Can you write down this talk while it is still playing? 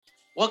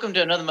Welcome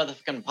to another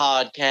motherfucking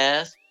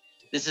podcast.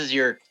 This is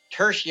your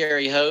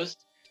tertiary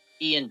host,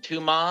 Ian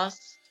Tumas,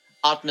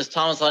 Optimus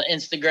Thomas on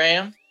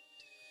Instagram.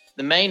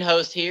 The main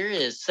host here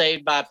is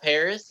Saved by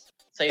Paris.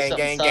 Say Gang,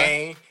 something,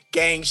 gang, son.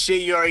 gang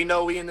shit. You already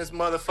know we in this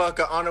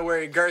motherfucker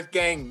honorary Girth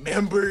Gang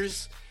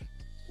members.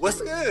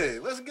 What's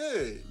good?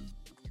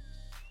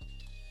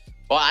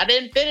 Well, I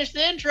didn't finish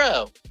the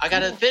intro. I got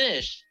to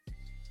finish.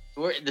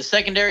 We're the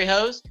secondary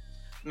host,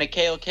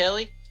 Mikhail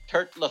Kelly,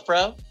 Turk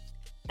Lafro.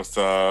 What's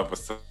up?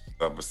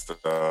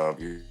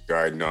 You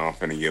already know I'm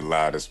finna get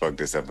loud as fuck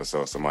this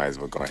episode, so might as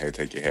well go ahead and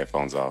take your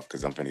headphones off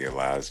because I'm finna get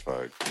loud as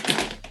fuck.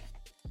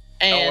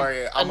 And Don't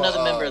worry,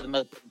 another member of the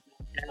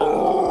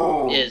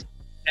motherfucking is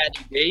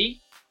Patty B.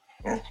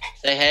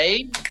 Say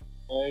hey.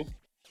 Hey. All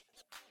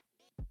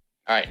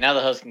right, now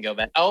the host can go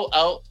back.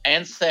 Oh,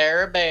 and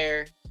Sarah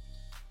Bear.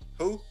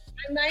 Who?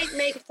 I might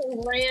make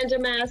some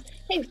random ass.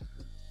 Hey,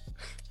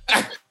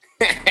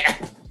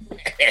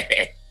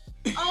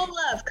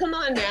 Olaf, come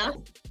on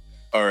now.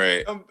 All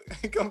right,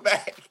 Come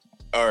back.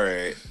 all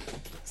right.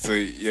 So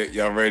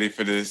y'all ready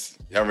for this?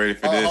 Y'all ready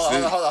for this?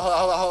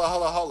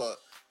 Hold up.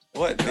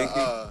 What,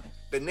 nigga?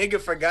 The nigga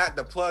forgot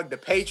to plug the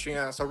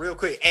Patreon. So real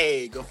quick,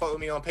 hey, go fuck with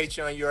me on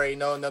Patreon. You already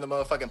know, another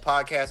motherfucking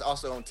podcast.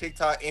 Also on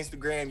TikTok,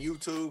 Instagram,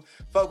 YouTube.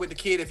 Fuck with the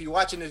kid. If you're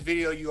watching this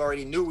video, you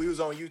already knew we was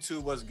on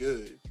YouTube. What's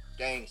good?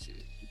 Gang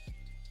shit.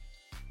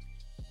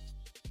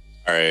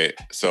 All right,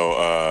 so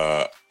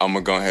I'm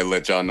gonna go ahead and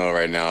let y'all know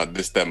right now.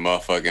 This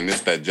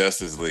that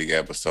Justice League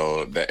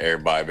episode that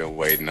everybody been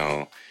waiting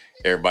on.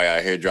 Everybody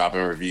out here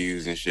dropping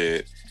reviews and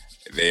shit.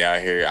 They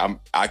out here.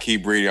 I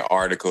keep reading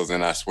articles,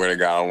 and I swear to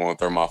God, I won't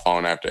throw my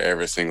phone after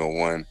every single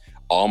one.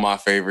 All my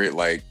favorite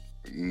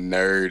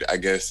nerd, I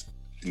guess,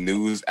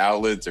 news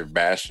outlets are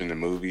bashing the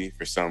movie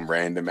for some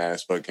random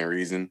ass fucking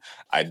reason.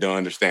 I don't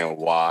understand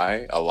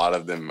why. A lot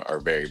of them are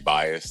very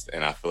biased,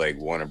 and I feel like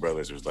Warner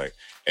Brothers was like,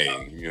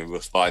 hey,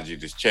 we'll slide you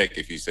this check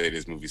if you say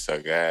this movie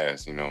suck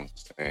ass, you know what I'm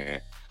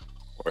saying?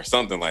 Or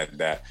something like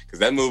that. Because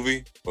that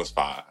movie was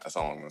fire. That's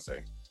all I'm going to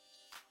say.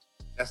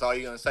 That's all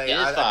you're going to say?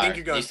 Yeah, I think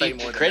you're going to say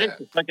more than that.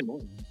 Fucking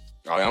Oh,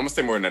 yeah, I'm going to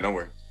say more than that. Don't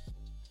worry.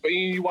 But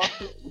you watched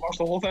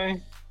the whole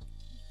thing?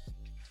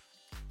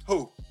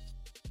 Who?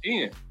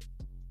 Ian.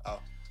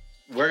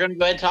 We're going to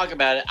go ahead and talk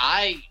about it.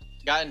 I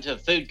got into a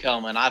food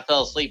coma, and I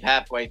fell asleep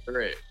halfway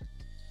through.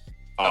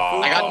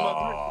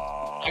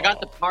 I got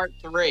to part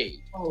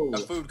 3. A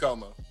food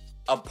coma.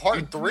 A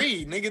part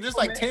 3? Nigga, there's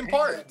like 10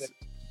 parts.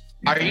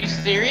 Are you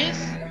serious?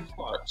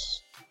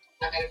 Parts.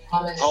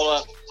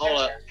 Hold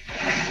up.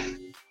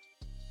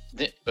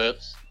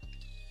 Oops.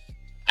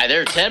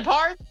 There are 10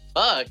 parts?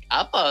 Fuck.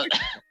 I thought.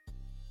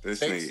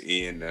 This Thanks. nigga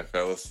Ian that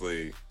fell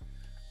asleep.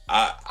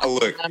 I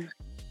look,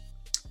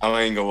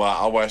 I ain't gonna lie.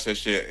 I watched that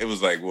shit. It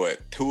was like, what,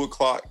 2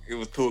 o'clock? It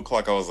was 2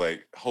 o'clock. I was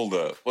like, hold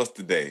up. What's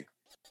the day?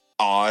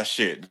 Oh,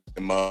 shit.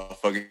 The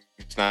motherfucking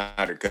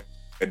Snyder cut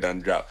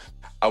done dropped.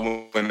 I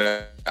went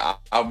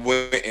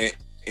and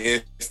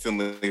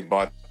instantly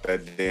bought the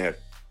damn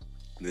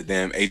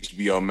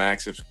HBO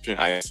Max subscription.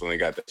 I instantly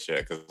got that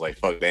shit because, like,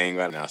 fuck, they ain't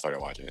got it. Now I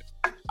started watching it.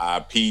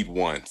 I peed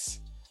once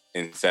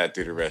and sat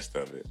through the rest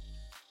of it.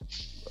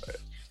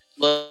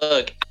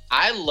 Look,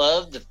 I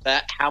love the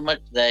fact how much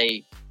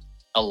they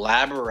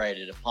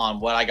elaborated upon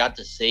what I got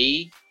to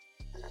see.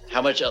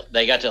 How much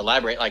they got to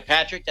elaborate. Like,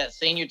 Patrick, that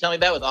scene you tell me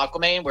about with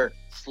Aquaman where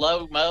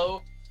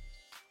slow-mo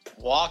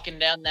walking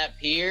down that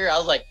pier, I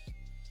was like,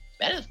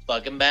 that is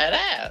fucking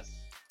badass.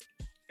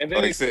 And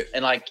then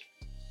And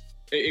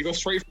it goes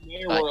straight from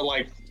there where it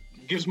like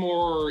gives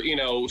more,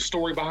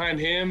 story behind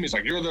him. He's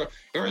like, you're the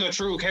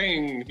true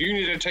king. You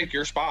need to take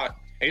your spot.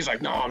 And he's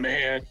like, nah,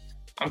 man,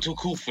 I'm too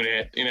cool for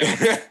that.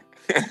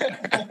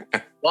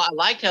 well, I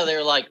liked how they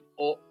were like,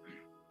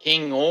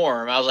 King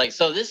Orm. I was like,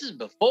 so this is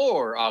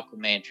before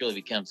Aquaman truly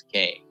becomes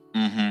king.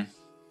 Mm-hmm.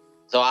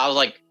 So I was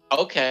like,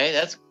 okay,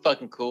 that's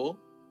fucking cool.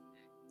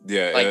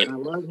 Yeah. And I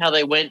love how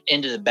they went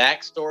into the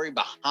backstory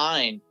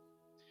behind.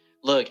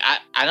 Look,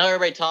 I know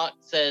everybody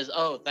says,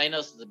 oh,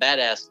 Thanos is a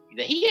badass.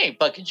 He ain't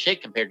fucking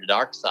shit compared to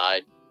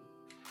Darkseid.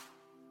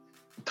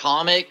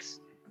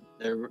 Comics,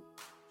 the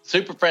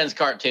Super Friends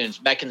cartoons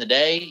back in the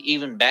day,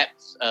 even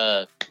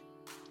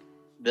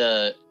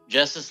the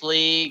Justice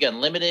League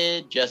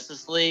Unlimited,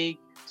 Justice League,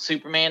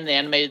 Superman, the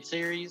animated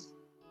series.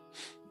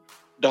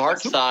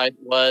 Darkseid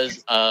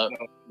was a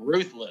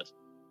ruthless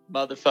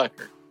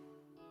motherfucker.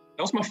 That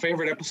was my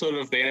favorite episode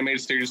of the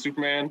animated series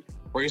Superman,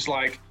 where he's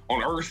like,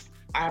 on Earth,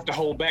 I have to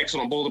hold back so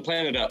I don't blow the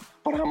planet up.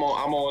 But I'm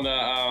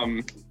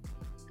on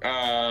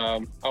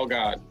oh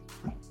God,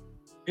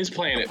 his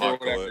planet or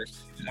whatever.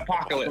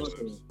 Apocalypse.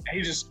 And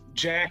he just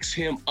jacks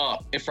him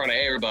up in front of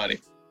everybody.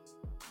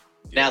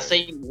 Now,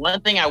 see, one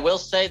thing I will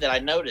say that I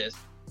noticed,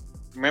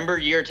 remember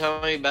you were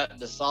telling me about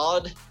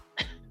Desaad?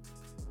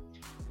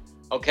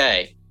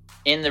 Okay,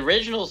 in the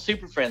original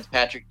Super Friends,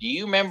 Patrick, do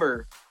you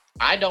remember,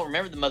 I don't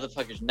remember the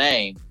motherfucker's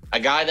name,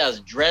 a guy that was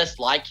dressed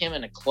like him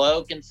in a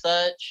cloak and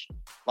such,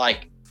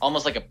 like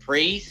almost like a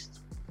priest,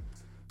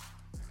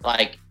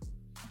 like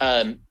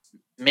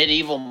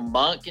medieval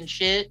monk and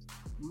shit?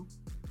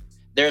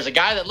 there's a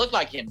guy that looked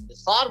like him.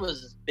 Desaad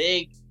was this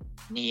big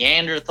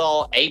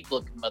Neanderthal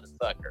ape-looking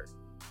motherfucker.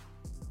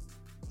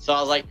 So I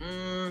was like,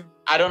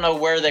 I don't know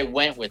where they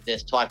went with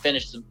this till I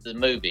finished the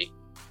movie.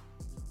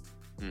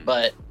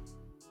 But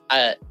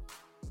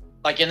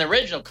like in the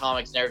original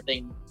comics and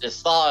everything,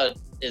 Desaad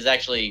is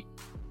actually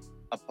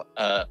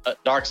a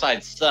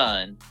Darkseid's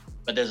son,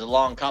 but there's a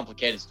long,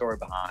 complicated story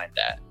behind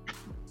that.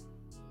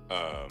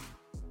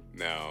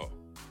 Now,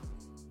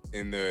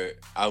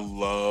 I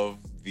love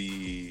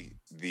the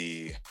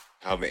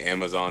how the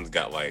Amazons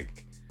got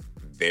like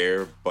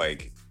their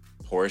like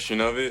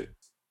portion of it.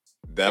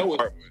 That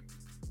part,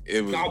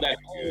 it was that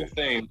whole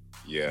thing.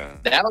 Yeah,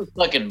 that was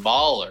fucking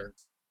baller.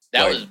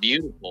 That like, was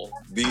beautiful.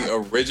 The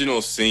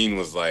original scene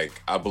was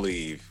like, I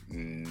believe,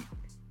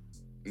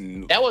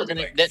 that wasn't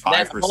like that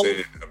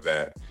 5% of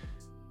that.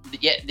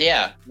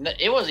 Yeah,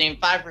 it wasn't even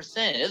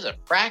 5%. It was a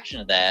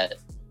fraction of that.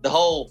 The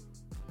whole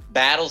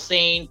battle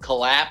scene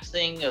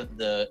collapsing of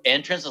the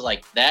entrance was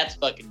like, that's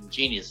fucking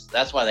genius.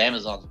 That's why the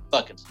Amazons are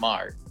fucking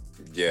smart.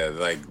 Yeah,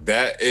 like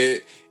that.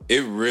 It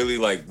really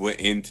like went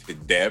into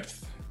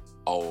depth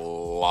a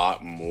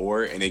lot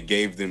more, and it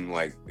gave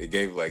Themyscira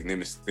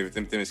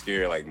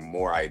like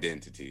more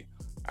identity.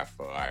 I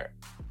feel like.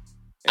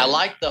 I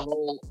like the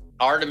whole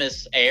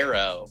Artemis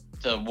arrow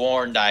to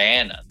warn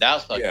Diana. That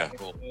was fucking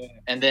cool.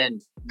 And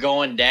then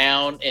going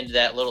down into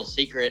that little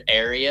secret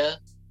area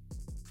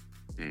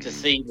to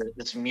see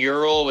this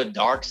mural with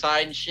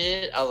Darkseid and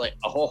shit. I was like,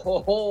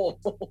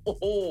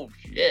 oh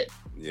shit.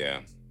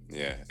 Yeah.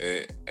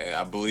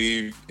 I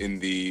believe in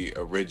the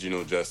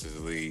original Justice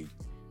League,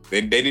 they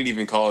didn't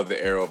even call it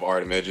the Arrow of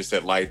Artemis. They just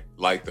said light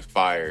the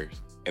fires,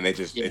 and they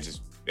just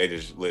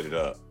lit it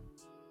up.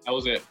 That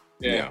was it.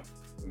 Yeah.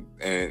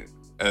 And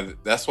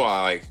that's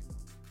why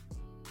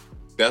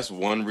that's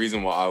one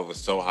reason why I was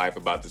so hyped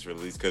about this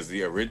release, because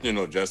the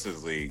original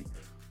Justice League,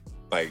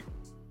 like,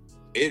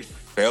 it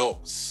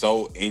felt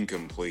so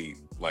incomplete.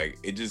 Like,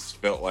 it just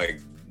felt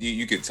like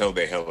you could tell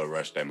they hella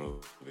rushed that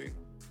movie.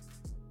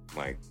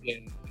 Like,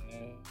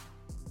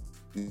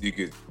 you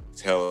could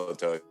tell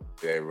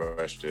they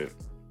rushed it.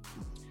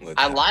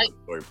 I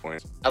story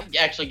points. I'm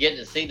actually getting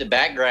to see the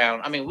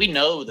background. I mean, we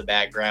know the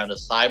background of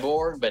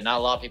Cyborg, but not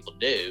a lot of people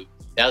do.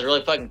 That was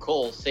really fucking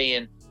cool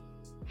seeing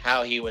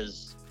how he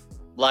was,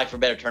 like, for a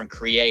better term,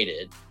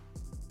 created.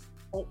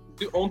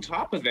 On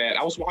top of that,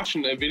 I was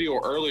watching a video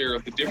earlier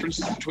of the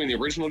differences between the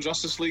original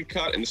Justice League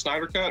cut and the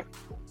Snyder cut.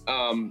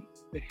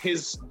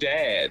 His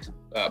dad,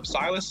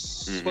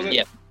 Silas, was it?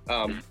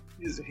 Yeah.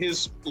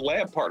 His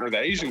lab partner,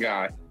 that Asian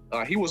guy,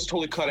 he was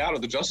totally cut out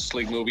of the Justice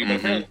League movie, but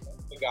apparently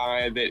the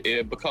guy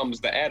that becomes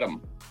the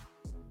Atom.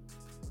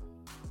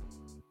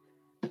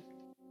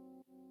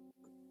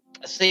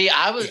 See,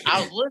 I was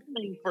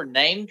listening for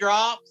name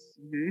drops,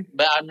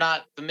 but I'm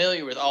not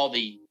familiar with all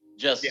the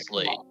Justice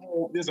League.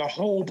 There's a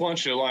whole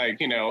bunch of, like,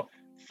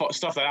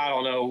 stuff that I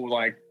don't know,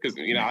 like, because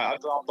I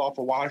dropped off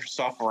a lot of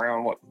stuff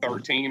around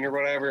 13 or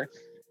whatever.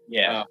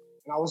 Yeah.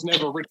 And I was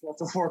never rich enough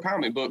to afford a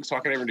comic book, so I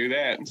could never do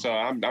that. And so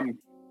I'm now,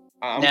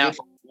 good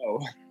for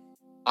it.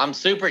 I'm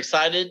super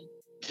excited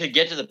to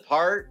get to the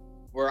part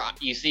where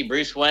you see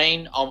Bruce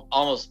Wayne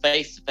almost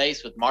face to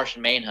face with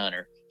Martian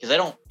Manhunter, because they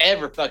don't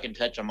ever fucking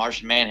touch on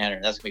Martian Manhunter.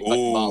 That's gonna be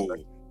fucking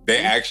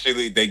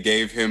baller. They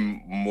gave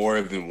him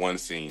more than one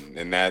scene,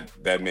 and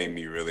that made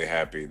me really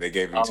happy. They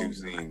gave him 2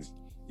 scenes.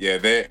 Yeah,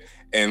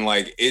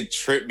 it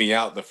tripped me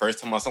out the first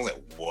time I saw it. I was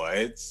like,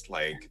 what?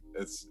 Like,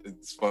 it's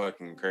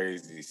fucking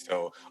crazy.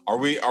 So are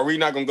we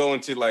not gonna go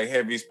into like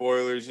heavy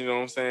spoilers? You know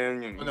what I'm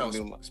saying? No,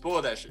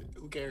 spoil that shit.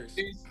 Who cares?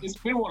 It's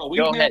been a week.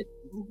 Go ahead.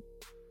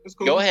 It's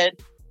cool. Go ahead.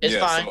 It's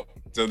fine.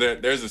 So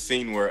there's a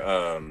scene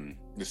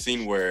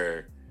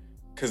where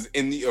because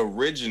in the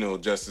original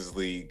Justice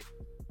League,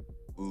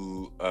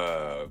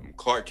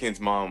 Clark Kent's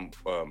mom,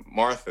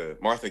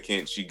 Martha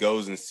Kent, she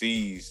goes and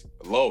sees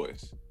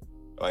Lois.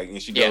 Like,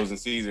 and she goes and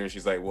sees her, and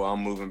she's like, well,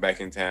 I'm moving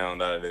back in town,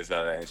 this,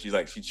 that. And she's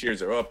like, she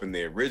cheers her up in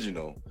the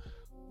original.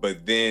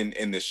 But then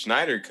in the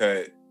Snyder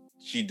cut,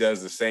 she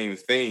does the same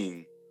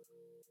thing,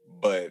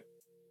 but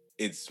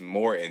it's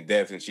more in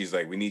depth. And she's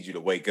like, we need you to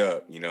wake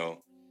up, In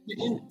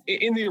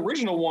the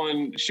original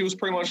one, she was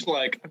pretty much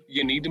like,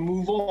 you need to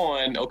move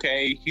on.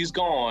 Okay, he's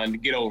gone.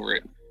 Get over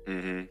it.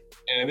 And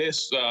in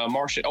this,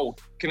 Martian,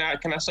 can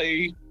I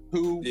say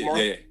who?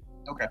 Yeah.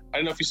 Okay. I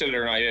don't know if you said it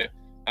or not yet.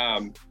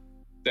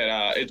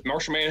 That it's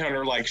Martian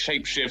Manhunter, like,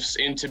 shapeshifts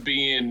into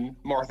being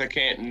Martha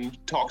Kent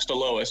and talks to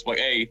Lois like,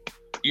 hey,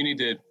 you need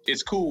to,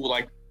 it's cool,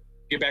 like,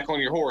 get back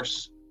on your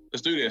horse,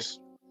 let's do this.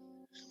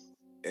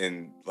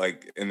 And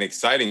like, an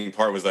exciting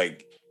part was,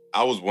 like,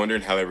 I was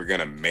wondering how they were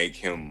gonna make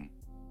him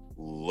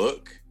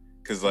look,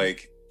 because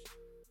like,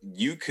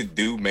 you could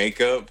do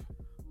makeup,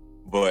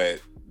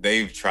 but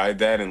they've tried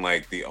that in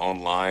like the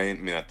online,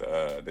 I mean, not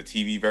the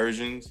TV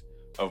versions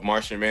of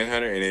Martian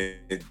Manhunter,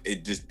 and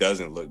it just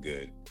doesn't look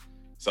good.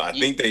 So I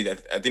think they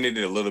did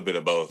a little bit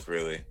of both,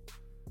 really,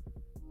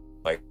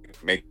 like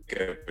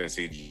makeup and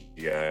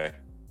CGI.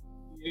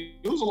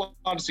 It was a lot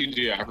of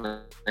CGI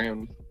for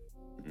him.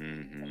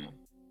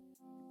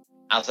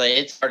 I'll say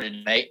it started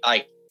to make,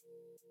 like,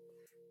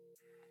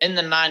 in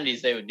the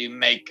 90s they would do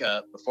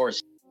makeup before,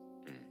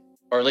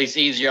 or at least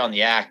easier on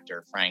the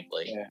actor,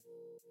 frankly.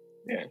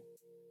 Yeah.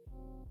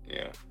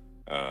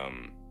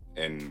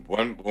 And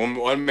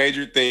one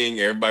major thing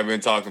everybody been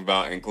talking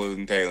about,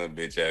 including Taylor,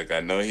 bitch ass. I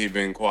know he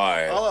been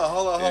quiet.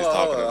 Hold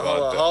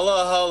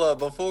on.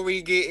 Before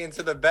we get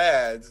into the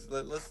bads,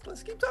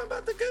 let's keep talking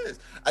about the goods.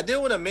 I did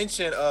want to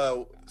mention,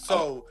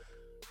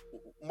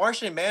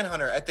 Martian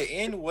Manhunter at the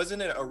end,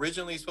 wasn't it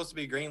originally supposed to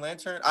be Green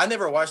Lantern? I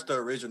never watched the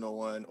original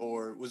one,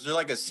 or was there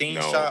like a scene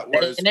shot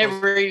where they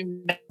never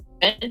even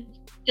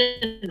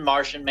mentioned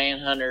Martian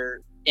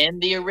Manhunter in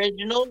the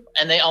original,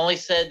 and they only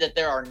said that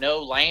there are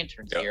no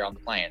lanterns here on the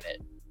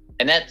planet.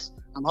 And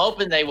I'm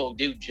hoping they will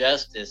do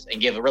justice and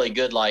give a really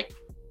good, like,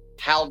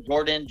 Hal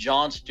Jordan,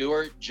 John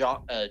Stewart,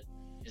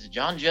 is it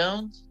John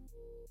Jones?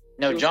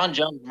 No, John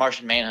Jones,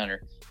 Martian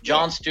Manhunter.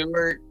 John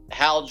Stewart,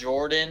 Hal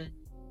Jordan.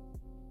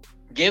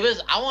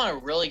 I want a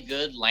really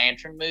good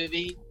Lantern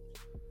movie,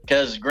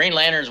 because Green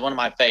Lantern is one of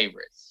my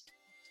favorites.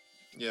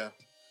 Yeah.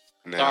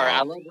 Sorry,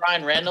 I love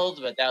Ryan Reynolds,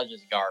 but that was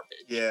just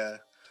garbage. Yeah.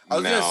 I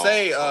was gonna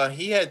say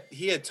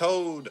he had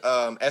told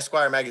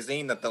Esquire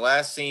magazine that the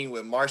last scene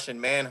with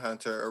Martian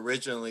Manhunter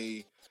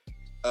originally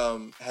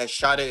had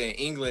shot it in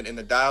England, and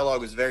the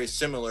dialogue was very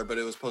similar, but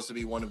it was supposed to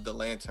be one of the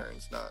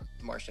Lanterns, not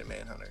Martian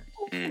Manhunter.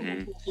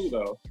 Mm-hmm.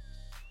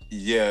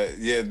 Yeah.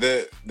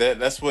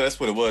 That's what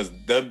it was.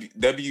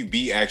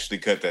 WB actually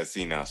cut that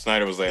scene out.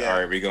 Snyder was like, all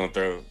right, we're gonna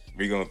throw.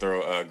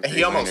 And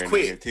he almost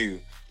quit too.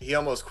 He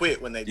almost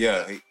quit when they did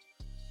that.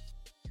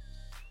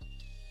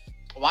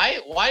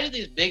 Why do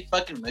these big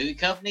fucking movie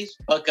companies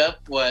fuck up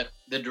what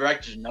the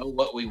directors know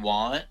what we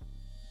want?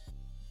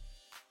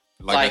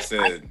 Like I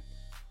said,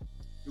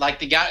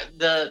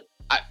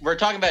 we're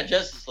talking about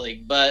Justice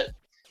League, but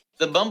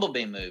the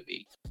Bumblebee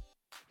movie,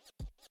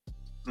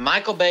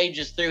 Michael Bay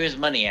just threw his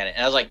money at it,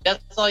 and I was like,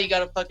 that's all you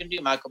gotta fucking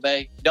do, Michael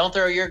Bay. Don't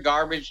throw your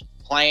garbage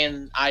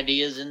playing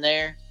ideas in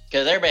there,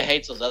 because everybody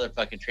hates those other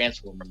fucking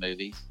Transformer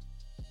movies.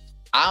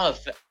 I'm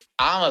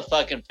a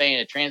fucking fan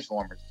of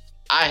Transformers.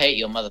 I hate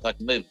your motherfucking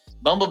movies.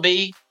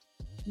 Bumblebee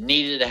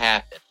needed to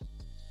happen.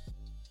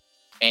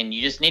 And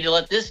you just need to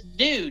let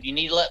you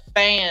need to let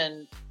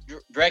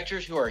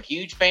directors who are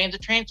huge fans of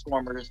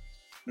Transformers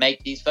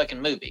make these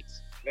fucking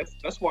movies.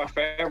 That's why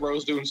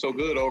Favreau's doing so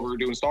good over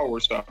doing Star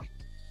Wars stuff.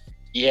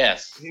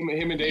 Yes. Him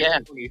and Dave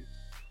Filoni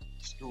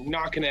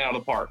knocking it out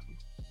of the park.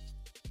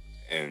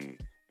 And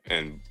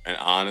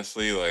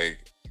honestly, like,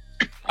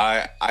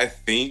 I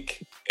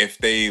think if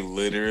they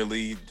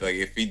literally,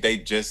 like, they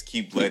just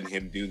keep letting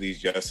him do these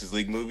Justice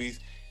League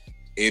movies,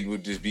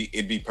 it'd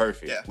be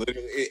perfect. Yeah.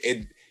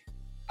 Literally,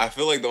 I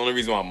feel like the only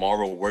reason why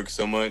Marvel works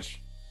so much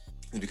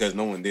is because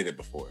no one did it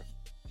before.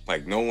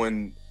 Like, no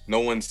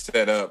one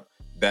set up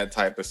that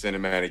type of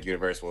cinematic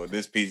universe. Well,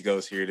 this piece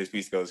goes here, this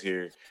piece goes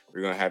here.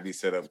 We're gonna have these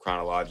set up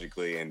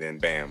chronologically, and then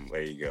bam,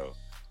 there you go.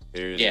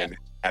 And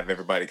have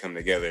everybody come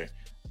together.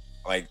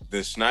 Like,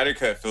 the Snyder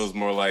Cut feels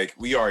more like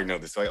we already know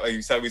this. Like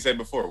we said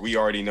before, we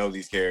already know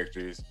these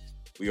characters.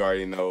 We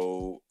already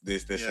know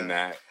this, and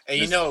that.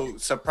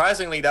 And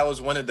surprisingly, that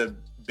was one of the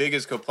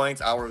biggest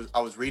complaints I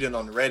was reading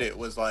on Reddit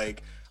was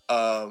like,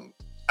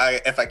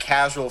 if a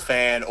casual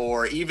fan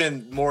or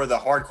even more of the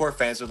hardcore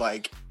fans were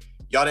like,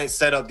 y'all didn't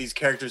set up these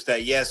characters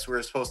that, yes,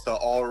 we're supposed to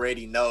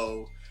already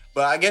know.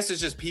 But I guess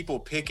it's just people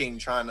picking,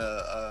 trying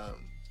to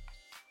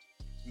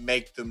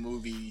make the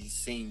movie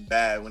seem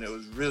bad when it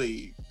was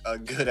really a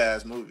good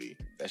ass movie.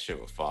 That shit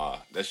was fire.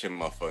 That shit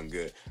motherfucking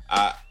good.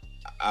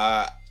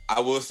 I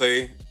will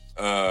say,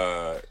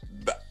 I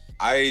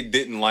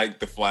didn't like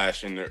the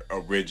Flash in the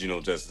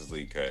original Justice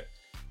League cut.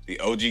 The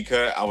OG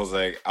cut, I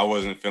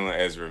wasn't feeling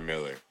Ezra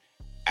Miller.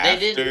 They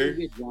did a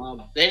good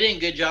job. They did a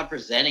good job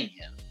presenting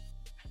him.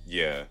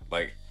 Yeah,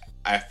 like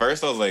at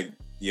first I was like,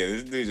 yeah,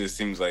 this dude just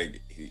seems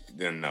like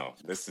no,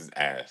 this is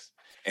ass.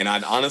 And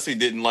I honestly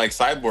didn't like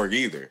Cyborg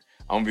either.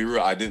 I'm gonna be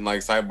real, I didn't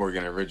like Cyborg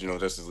in the original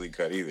Justice League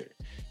cut either.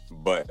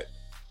 But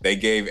they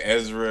gave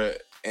Ezra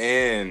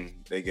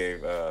and they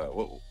gave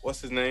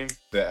what's his name?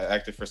 The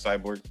actor for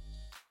Cyborg?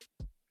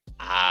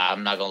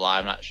 I'm not gonna lie,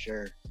 I'm not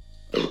sure.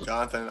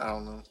 Jonathan, I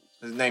don't know.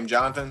 His name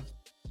Jonathan?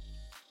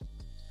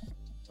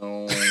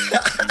 Hold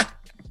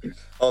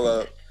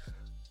up.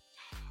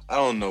 I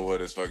don't know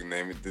what his fucking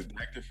name is. The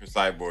actor for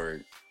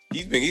Cyborg.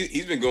 He's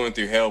been going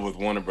through hell with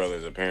Warner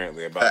Brothers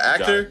apparently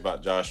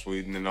about Josh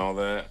Whedon and all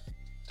that.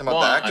 Talking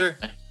about the actor?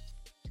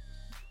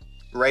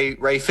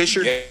 Ray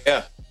Fisher?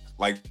 Yeah.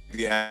 Like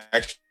the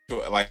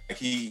actual, like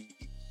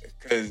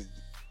him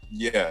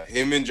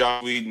and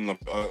Josh Whedon,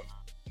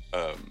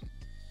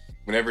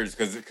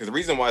 because the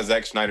reason why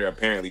Zack Snyder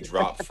apparently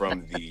dropped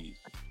from the,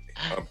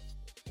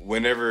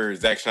 whenever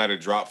Zack Snyder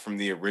dropped from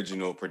the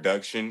original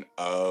production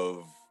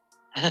of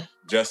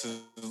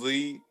Justice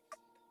League,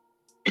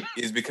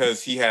 is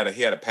because he had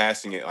a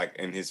passing like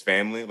in his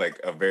family, like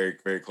a very,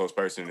 very close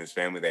person in his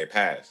family that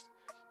passed.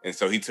 And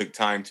so he took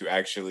time to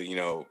actually,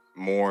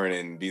 mourn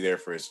and be there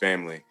for his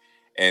family.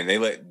 And they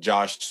let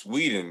Josh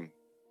Whedon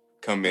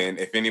come in.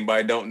 If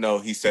anybody don't know,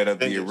 he set up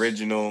the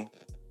original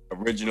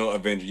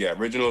Avengers. Yeah,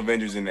 original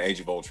Avengers in the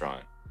Age of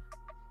Ultron.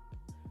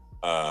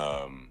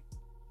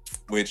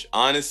 Which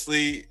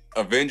honestly,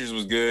 Avengers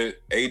was good.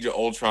 Age of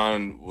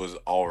Ultron was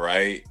all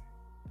right.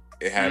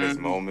 It had its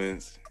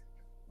moments,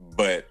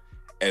 but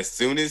as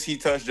soon as he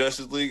touched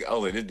Justice League, I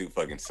was like, this dude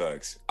fucking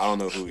sucks. I don't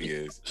know who he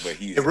is, but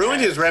he's It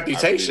ruined his I really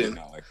reputation. did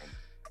not like him.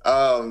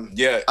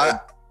 I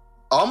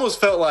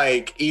almost felt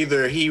like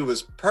either he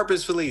was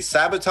purposefully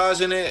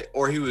sabotaging it,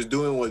 or he was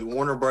doing what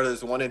Warner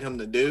Brothers wanted him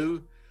to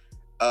do,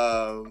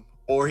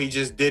 or he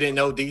just didn't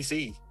know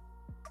DC.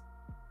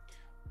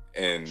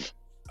 And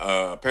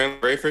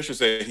apparently, Ray Fisher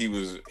said he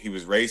was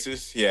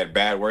racist. He had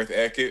bad work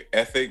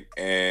ethic,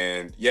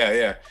 and he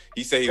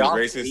said he was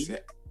racist.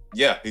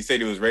 Yeah, he said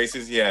he was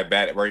racist. He had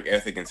bad work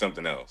ethic and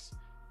something else.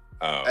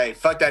 Hey,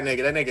 fuck that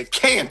nigga. That nigga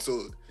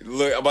canceled.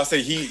 Look, I'm about to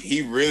say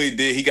he really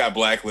did. He got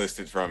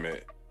blacklisted from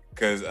it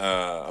because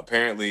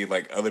apparently,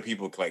 like, other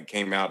people like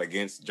came out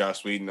against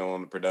Joss Whedon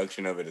on the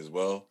production of it as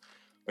well.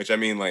 Which, I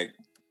mean, like,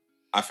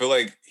 I feel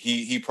like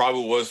he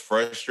probably was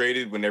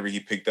frustrated whenever he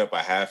picked up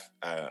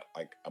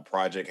a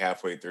project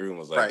halfway through and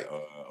was like,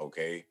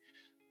 okay,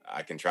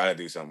 I can try to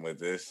do something with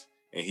this.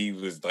 And he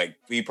was like,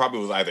 he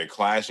probably was either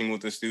clashing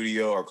with the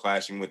studio or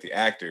clashing with the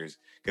actors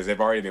because they've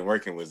already been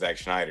working with Zack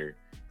Snyder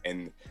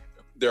and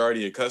they're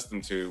already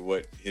accustomed to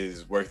what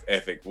his work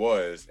ethic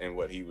was and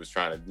what he was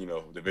trying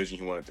to, the vision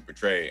he wanted to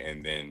portray.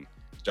 And then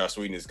Joss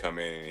Whedon has come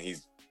in and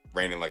he's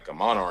reigning like a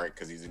monarch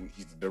because he's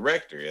the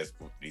director. That's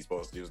what he's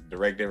supposed to do, is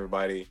direct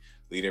everybody,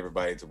 lead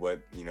everybody to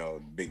what,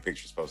 the big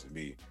picture's supposed to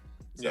be.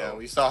 So, yeah,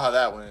 we saw how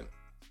that went.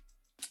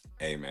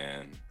 Hey,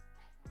 man.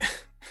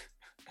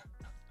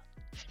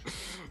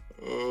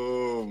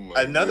 Oh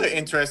my Another goodness.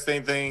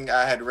 interesting thing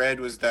I had read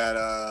was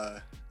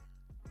that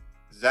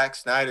Zack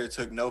Snyder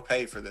took no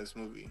pay for this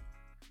movie.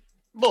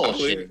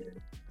 Bullshit.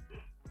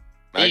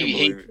 I can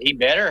believe it. He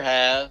better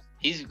have.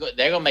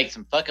 They're gonna make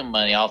some fucking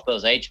money off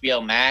those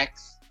HBO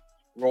Max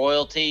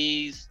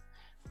royalties,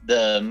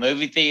 the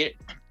movie theater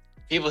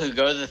people who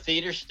go to the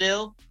theater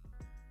still.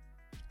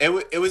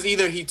 It was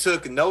either he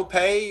took no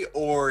pay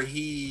or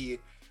he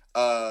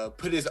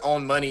put his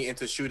own money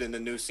into shooting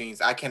the new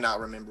scenes. I cannot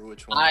remember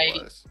which one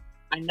it was.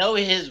 I know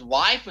his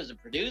wife was a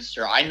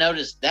producer. I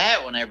noticed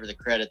that whenever the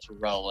credits were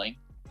rolling.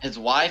 His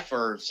wife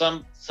or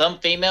some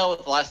female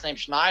with the last name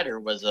Schneider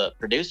was a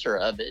producer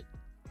of it.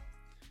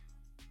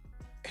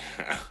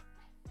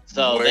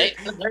 So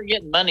they're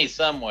getting money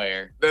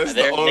somewhere. That's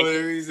the only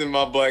reason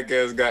my black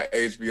ass got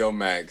HBO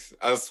Max.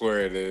 I swear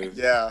it is.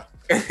 Yeah.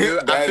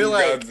 Dude, I feel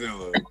like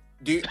Godzilla.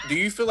 Do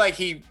you feel like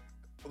he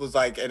was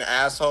like an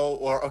asshole,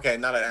 or okay,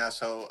 not an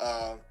asshole?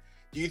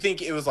 Do you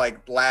think it was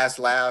like last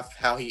laugh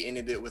how he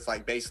ended it with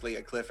like basically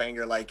a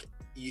cliffhanger, like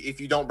if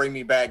you don't bring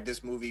me back,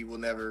 this movie will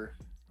never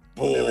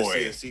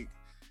see a sequel?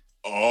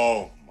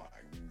 Oh my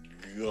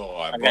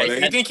god!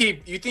 Okay,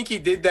 you think he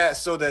did that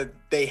so that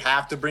they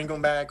have to bring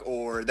him back,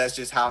 or that's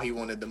just how he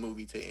wanted the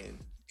movie to end?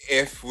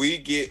 If we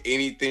get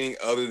anything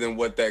other than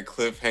what that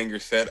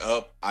cliffhanger set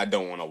up, I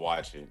don't want to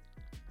watch it.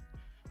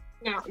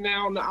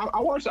 Now,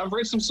 I've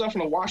read some stuff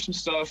and I watched some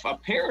stuff.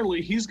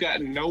 Apparently, he's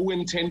got no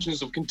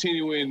intentions of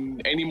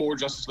continuing any more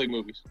Justice League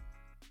movies.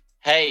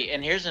 Hey,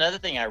 and here's another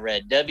thing I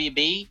read.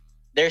 WB,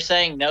 they're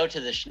saying no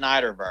to the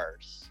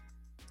Snyderverse.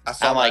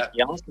 I'm like,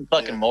 y'all some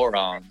fucking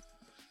morons.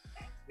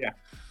 Yeah.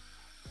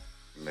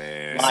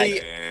 Man.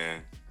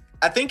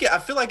 I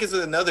feel like it's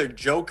another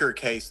Joker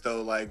case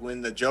though. Like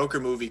when the Joker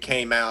movie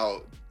came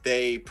out,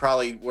 they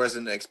probably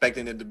wasn't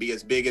expecting it to be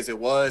as big as it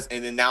was,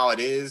 and then now it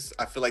is.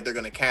 I feel like they're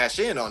gonna cash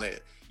in on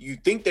it. You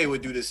think they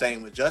would do the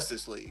same with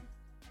Justice League?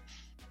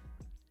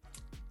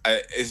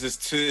 It's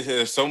just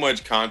there's so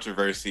much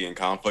controversy and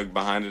conflict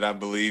behind it. I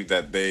believe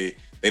that they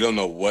don't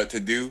know what to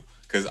do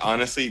because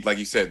honestly, like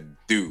you said,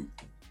 dude,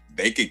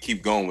 they could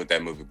keep going with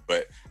that movie,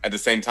 but at the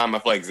same time, I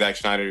feel like Zack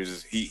Snyder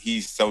is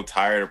he's so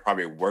tired of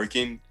probably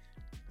working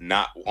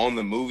not on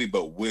the movie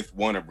but with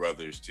Warner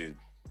Brothers to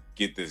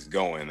get this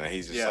going. Like,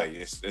 he's just like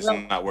it's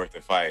not worth the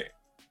fight.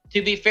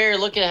 To be fair,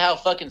 look at how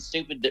fucking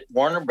stupid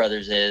Warner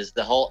Brothers is.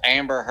 The whole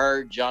Amber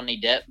Heard, Johnny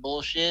Depp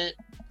bullshit.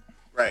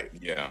 Right.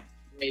 Yeah.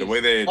 The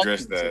way they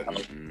address that.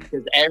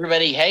 Because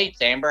everybody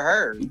hates Amber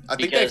Heard. I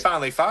think they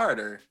finally fired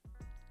her.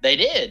 They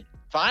did,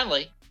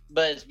 finally.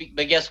 But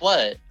guess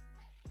what?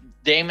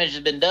 Damage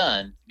has been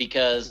done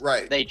because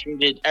they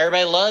treated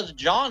everybody loves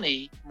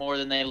Johnny more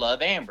than they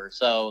love Amber.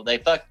 So they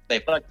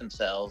fucked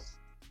themselves.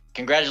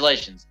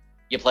 Congratulations.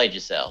 You played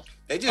yourself.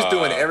 They just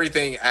doing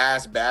everything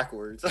ass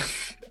backwards.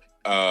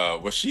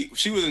 Well, she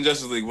was in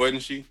Justice League,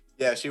 wasn't she?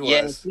 Yeah, she was.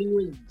 Yeah, she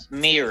was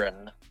Mira.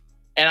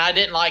 And I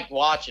didn't like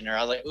watching her.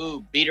 I was like,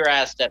 ooh, beat her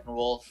ass,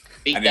 Steppenwolf.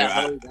 Beat that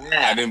whole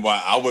ass.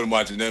 I wasn't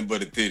watching nothing but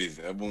the titties.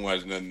 I wasn't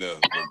watching nothing else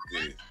but the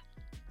titties.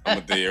 I'm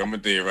gonna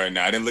tell you right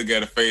now. I didn't look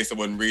at her face. I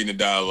wasn't reading the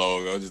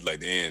dialogue. I was just like,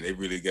 damn, they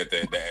really got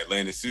that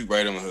Atlantic suit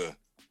right on her.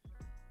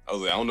 I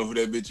was like, I don't know who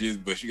that bitch is,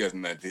 but she got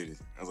some nice titties.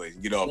 I was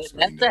like, get off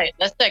screen.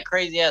 That's that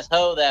crazy ass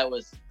hoe that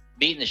was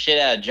beating the shit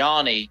out of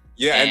Johnny.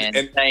 Yeah,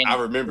 and I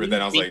remember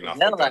that. I was like, no,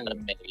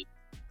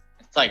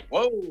 it's like,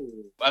 whoa.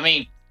 I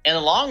mean, in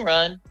the long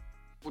run,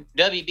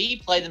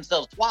 WB played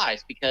themselves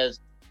twice because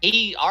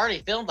he already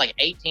filmed like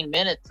 18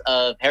 minutes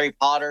of Harry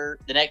Potter,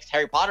 the next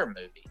Harry Potter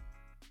movie,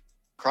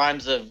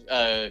 Crimes of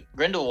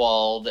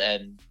Grindelwald,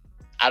 and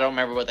I don't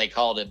remember what they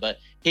called it, but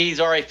he's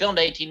already filmed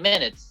 18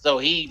 minutes, so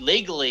he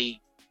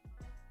legally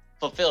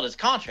fulfilled his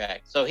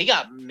contract. So he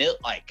got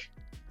like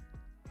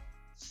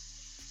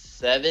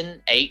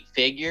 7-8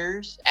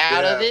 figures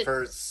out of it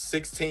for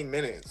 16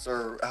 minutes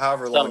or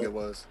however long it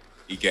was.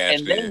 He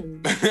cashed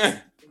and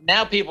in.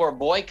 Now people are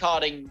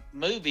boycotting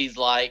movies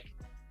like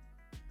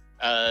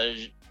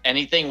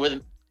anything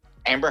with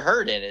Amber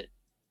Heard in it.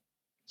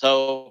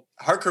 So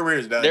her career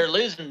is done. They're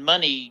losing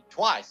money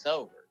twice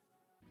over.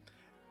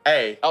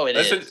 Hey, it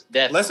is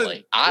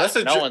definitely.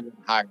 No one's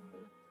hiring me.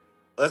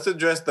 Let's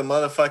address the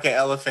motherfucking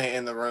elephant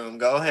in the room.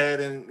 Go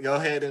ahead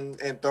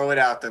and throw it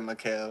out there,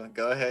 Mikhail.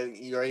 Go ahead.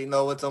 You already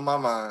know what's on my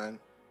mind.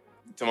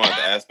 You talking about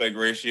the aspect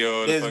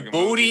ratio? This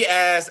booty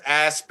ass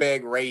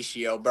aspect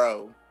ratio,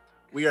 bro.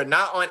 We are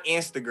not on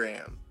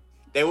Instagram.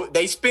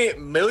 They spent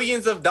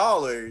millions of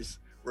dollars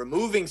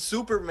removing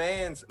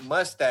Superman's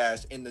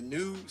mustache in the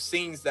new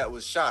scenes that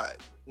was shot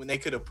when they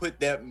could have put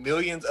that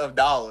millions of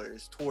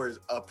dollars towards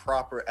a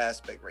proper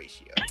aspect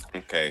ratio.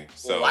 Okay,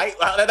 so I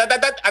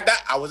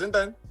wasn't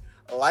done.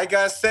 Like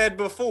I said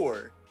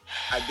before,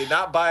 I did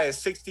not buy a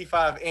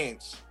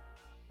 65-inch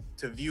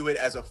to view it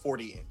as a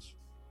 40-inch.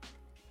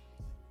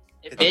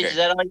 Bitch, is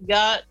that all you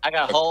got? I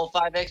got a whole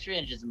 5 extra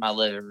inches in my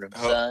living room,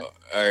 son.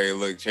 Hey,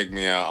 look, check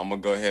me out. I'm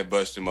gonna go ahead and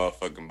bust your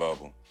motherfucking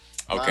bubble.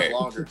 Okay,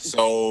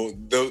 so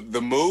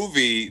the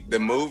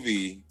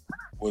movie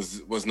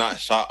was not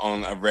shot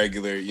on a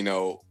regular,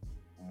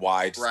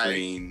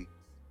 widescreen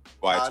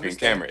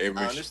camera.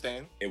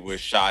 It was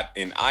shot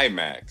in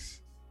IMAX,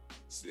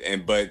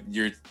 but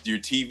your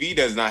TV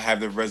does not have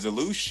the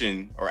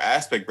resolution or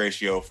aspect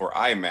ratio for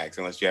IMAX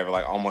unless you have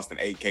like almost an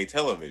 8K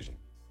television.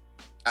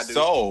 I do.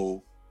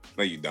 So.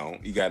 No, you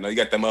don't. You got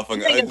that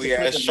motherfucking ugly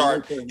ass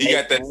sharp. You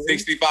got that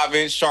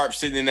 65-inch sharp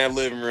sitting in that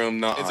living room.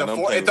 No, it's a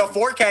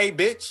 4K,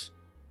 bitch.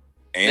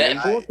 And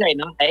 4K,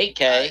 not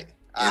 8K.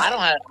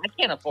 I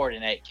can't afford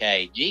an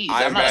 8K. Jeez,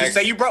 just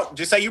say you broke.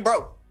 Just say you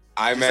broke.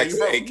 IMAX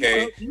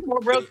 8K. You more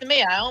broke than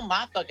me. I own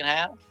my fucking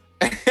house.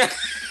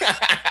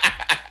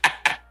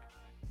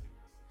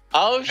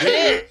 Oh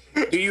shit!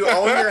 Do you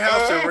own your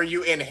house or were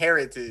you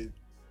inherited?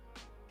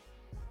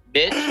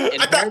 Bitch,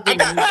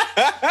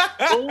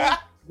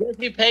 Guess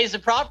who pays the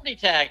property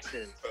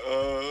taxes?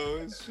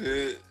 Oh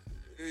shit!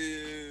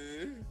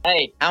 Yeah.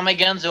 Hey, how many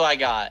guns do I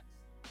got?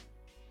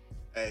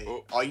 Hey,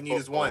 all you need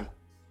is one.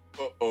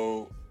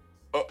 The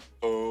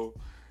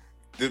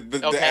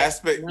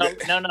aspect.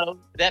 No.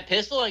 That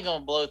pistol ain't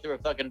gonna blow through a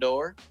fucking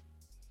door.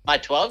 My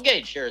 12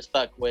 gauge sure as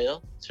fuck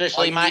will.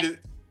 Especially my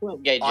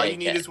 12 gauge. All you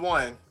need is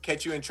one.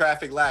 Catch you in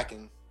traffic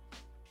lacking.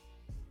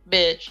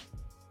 Bitch.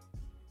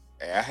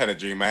 Hey, I had a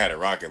dream I had a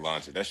rocket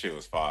launcher. That shit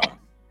was fire.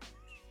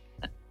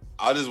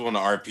 I just want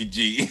an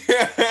RPG.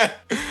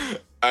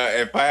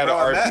 If I had an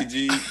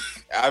RPG,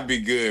 I'd be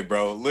good,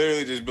 bro.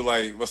 Literally just be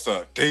like, what's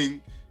up,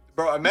 ding?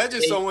 Bro,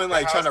 imagine someone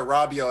like trying to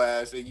rob your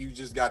ass and you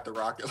just got the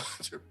rocket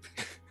launcher.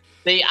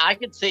 See, I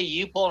could see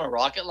you pulling a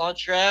rocket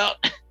launcher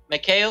out,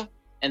 Mikhail,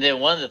 and then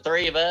one of the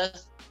three of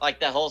us, like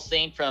that whole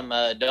scene from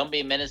Don't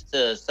Be a Menace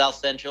to South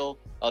Central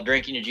while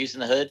drinking your juice in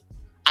the hood.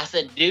 I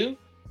said, do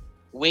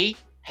we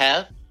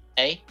have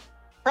a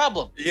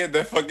problem? Yeah,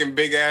 that fucking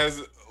big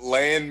ass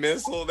land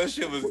missile. That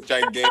shit was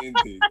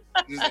gigantic.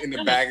 Just in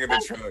the back of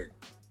the truck.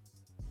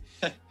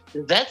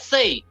 Does that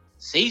say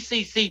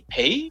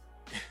CCCP?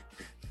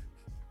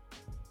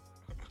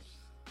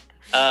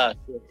 Oh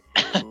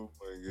my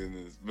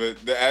goodness.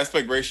 But the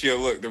aspect ratio,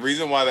 look, the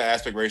reason why the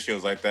aspect ratio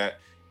is like that,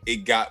 it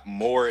got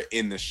more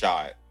in the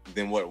shot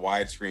than what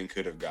widescreen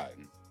could have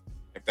gotten.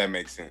 If that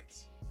makes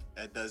sense.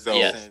 That does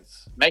make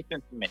sense. Makes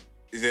sense to me.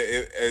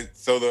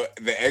 So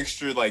the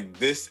extra, like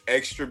this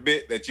extra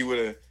bit that you would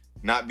have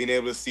not been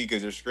able to see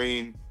because your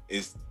screen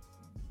is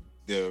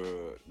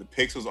the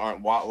pixels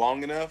aren't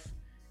long enough,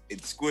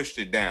 it squished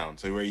it down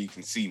to where you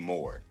can see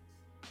more.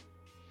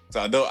 So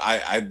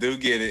I do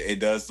get it. It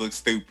does look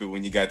stupid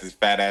when you got this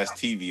fat ass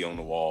TV on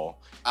the wall.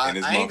 I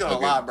ain't gonna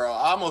lie, bro.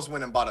 I almost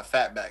went and bought a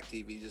fatback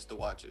TV just to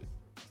watch it.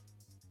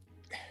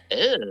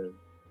 Ew.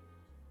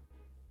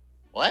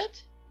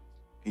 What?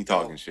 He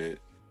talking shit.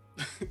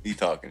 He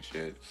talking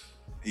shit.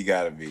 He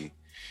gotta be.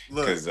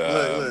 Look.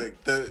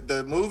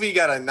 The movie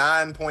got a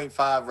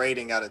 9.5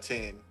 rating out of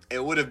 10.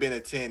 It would have been a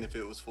 10 if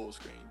it was full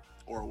screen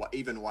or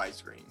even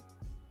widescreen.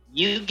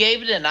 You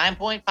gave it a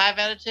 9.5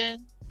 out of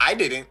 10? I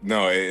didn't.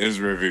 No, it is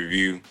a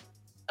review.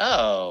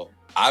 Oh.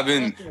 I've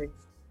been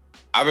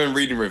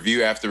reading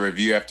review after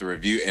review after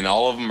review, and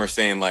all of them are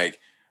saying like,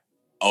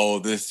 "Oh,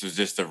 this was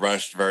just a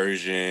rushed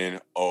version,"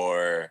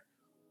 or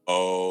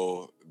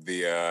 "Oh,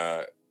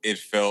 it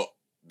felt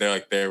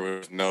there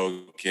was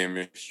no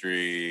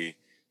chemistry."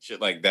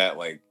 Shit like that,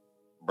 like,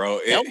 bro.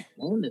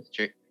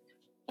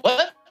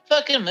 What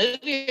fucking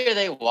movie are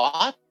they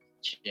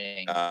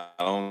watching? I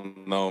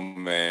don't know,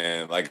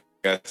 man. Like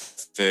I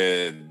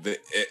said,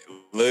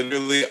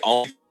 literally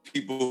only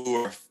people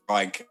who are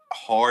like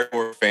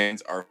hardcore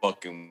fans are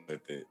fucking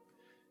with it.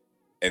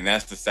 And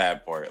that's the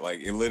sad part. Like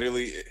it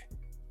literally,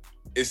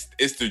 it's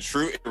the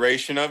true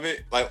iteration of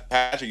it. Like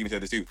Patrick even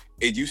said this too.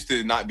 It used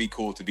to not be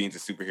cool to be into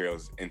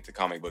superheroes, into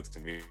comic books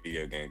and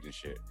video games and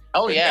shit.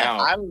 Oh But yeah,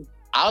 now-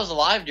 I was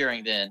alive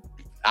during then.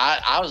 I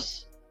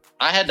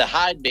had to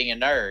hide being a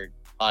nerd.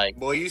 Like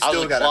Boy, you I was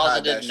still a gotta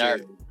hide that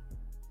closeted shit.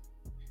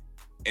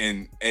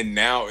 nerd. And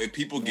now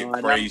people get No,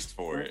 I don't. praised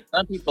for it.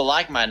 Some people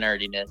like my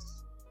nerdiness.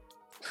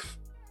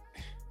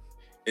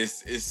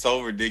 It's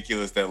so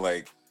ridiculous that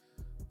like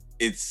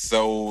it's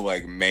so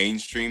like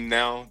mainstream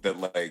now that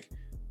like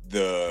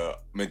the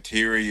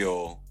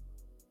material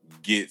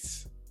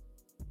gets,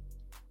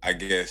 I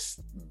guess,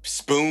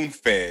 spoon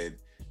fed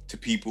to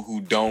people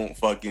who don't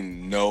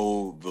fucking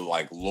know the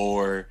like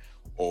lore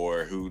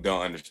or who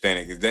don't understand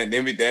it. Because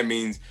that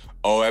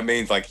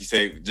means like you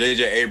say,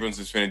 J.J. Abrams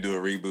is finna do a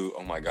reboot.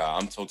 Oh my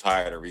god, I'm so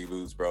tired of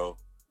reboots, bro.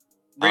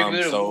 I'm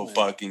Reboot of so what?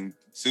 fucking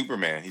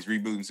Superman. He's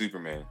rebooting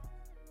Superman.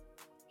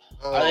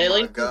 Oh Are they at my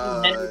least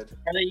god. Are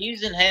they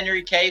using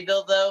Henry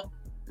Cavill though?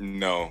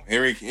 No,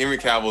 Henry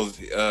Cavill's.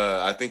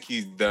 I think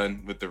he's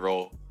done with the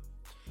role.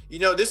 You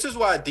know, this is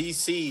why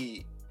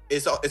DC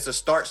it's a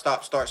start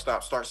stop.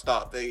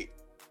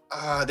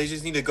 They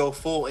just need to go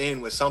full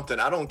in with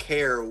something. I don't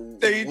care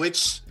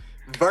which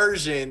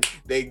version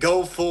they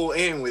go full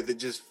in with it.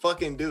 Just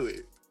fucking do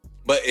it.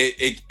 But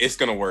it's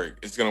gonna work.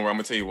 It's gonna work. I'm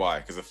gonna tell you why.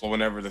 Because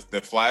whenever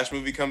the Flash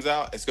movie comes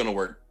out, it's gonna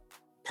work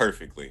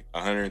perfectly,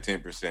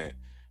 110%.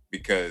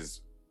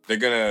 Because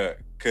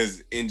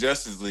because in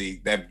Justice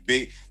League, that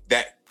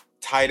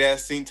tight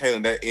ass scene, Taylor,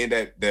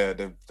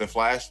 the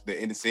Flash, the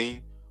end of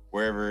scene,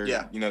 wherever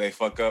they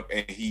fuck up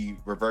and he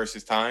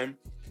reverses time.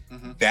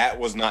 Mhm. That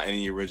was not in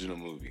the original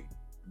movie.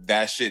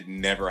 That shit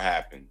never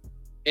happened.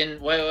 In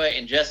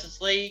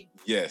Justice League?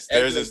 Yes,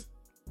 there's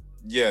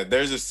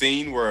a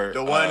scene where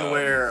The one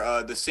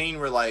where the scene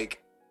where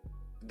like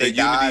they the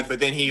died, Unity- but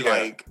then he yeah.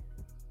 like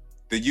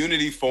the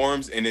Unity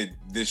forms and it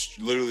this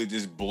literally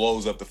just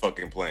blows up the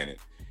fucking planet.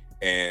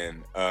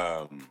 And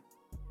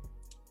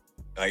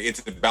like it's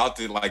about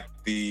to like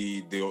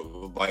the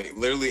like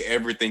literally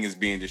everything is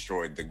being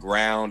destroyed. The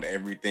ground,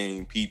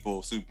 everything,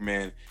 people,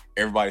 Superman,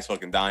 everybody's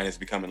fucking dying. It's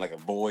becoming like a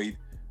void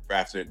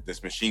after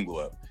this machine blew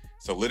up.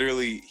 So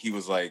literally he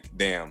was like,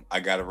 damn, I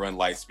gotta run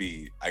light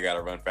speed. I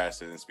gotta run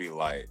faster than speed of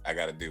light. I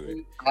gotta do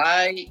it.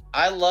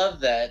 I love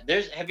that.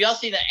 Have y'all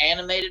seen the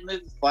animated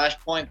movie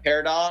Flashpoint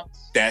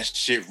Paradox? That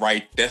shit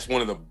right. That's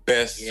one of the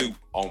best Yeah.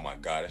 Oh my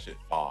god, that shit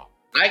fire.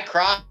 I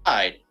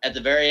cried at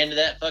the very end of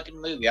that fucking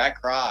movie. I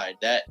cried.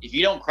 That if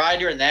you don't cry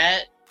during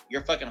that,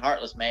 you're fucking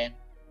heartless, man.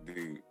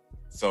 Dude.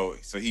 So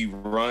he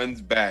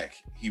runs back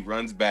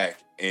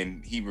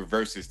and he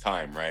reverses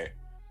time, right?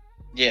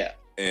 Yeah.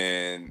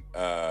 And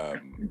I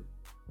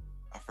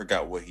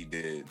forgot what he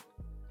did.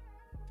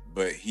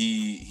 But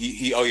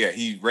he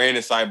ran a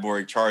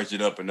cyborg, charged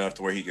it up enough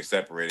to where he could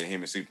separate it. Him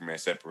and Superman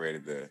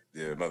separated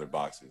the mother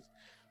boxes.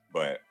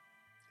 But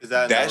is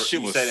that shit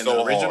was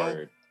so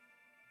hard.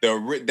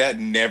 That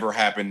never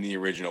happened in the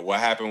original. What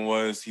happened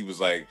was he was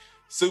like,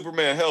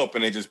 Superman help,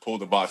 and they just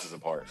pulled the boxes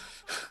apart.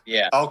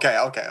 Yeah.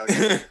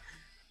 Okay.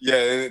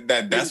 Yeah,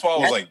 that's why I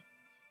was like,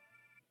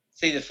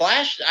 see, the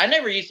Flash, I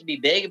never used to be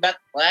big about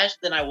the Flash.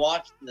 Then I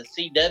watched the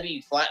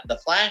CW the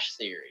Flash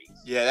series.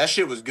 Yeah, that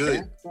shit was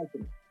good.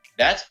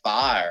 That's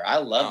fire. I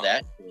love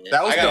that shit.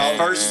 That was I the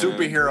first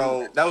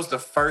superhero. That was the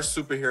first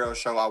superhero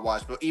show I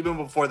watched, but even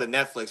before the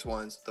Netflix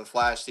ones, the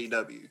Flash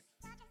CW.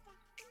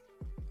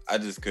 I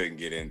just couldn't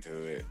get into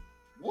it.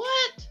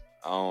 What?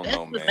 I don't That's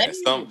know, man.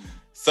 amazing.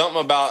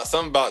 Something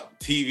about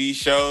TV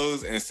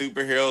shows and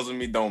superheroes and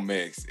me don't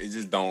mix. It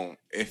just don't.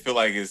 It feel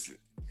like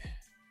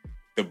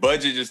the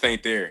budget just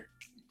ain't there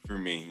for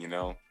me, you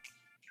know.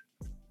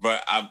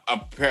 But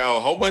a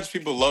whole bunch of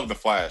people love the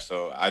Flash,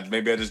 so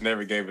maybe I just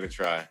never gave it a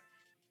try.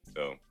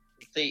 So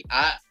See,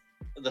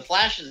 the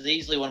Flash is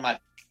easily one of my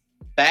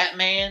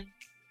Batman,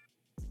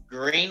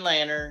 Green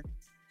Lantern,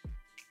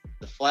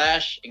 the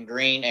Flash, and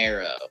Green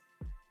Arrow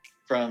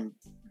from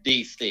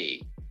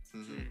DC.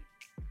 Mm-hmm.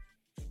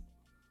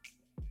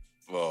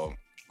 well,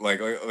 like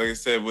I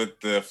said, with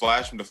the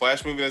Flash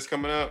movie that's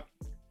coming up,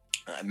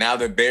 now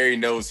that Barry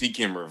knows he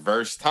can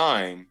reverse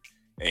time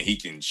and he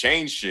can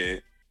change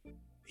shit,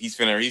 he's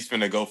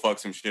finna go fuck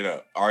some shit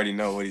up. I already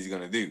know what he's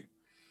gonna do.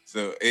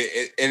 So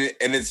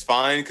it's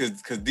fine because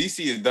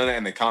DC has done it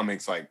in the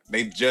comics. Like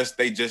they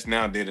just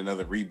now did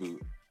another reboot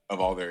of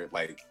all their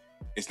like.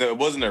 It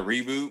wasn't a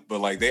reboot,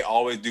 but like they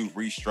always do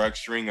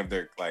restructuring of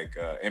their like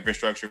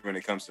infrastructure when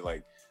it comes to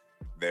like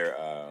their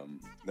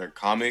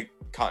comic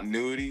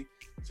continuity.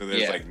 So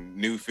there's like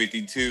New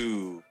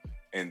 52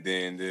 and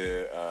then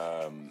the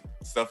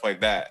stuff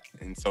like that.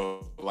 And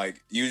so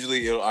like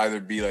usually it'll either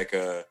be like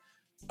a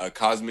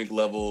cosmic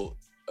level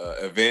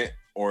event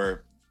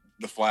or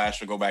the Flash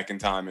will go back in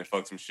time and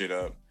fuck some shit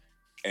up,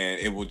 and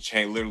it will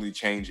literally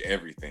change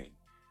everything.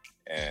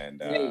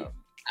 And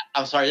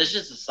I'm sorry, this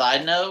is just a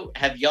side note.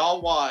 Have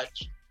y'all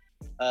watched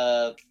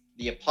the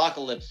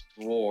Apocalypse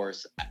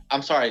Wars?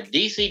 I'm sorry,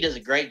 DC does a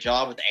great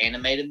job with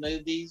animated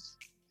movies.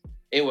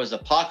 It was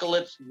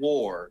Apocalypse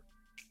War.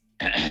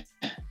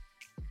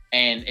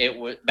 and it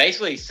was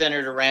basically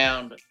centered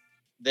around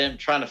them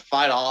trying to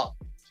fight off,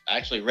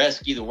 actually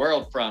rescue the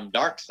world from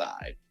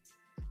Darkseid.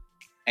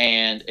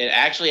 And it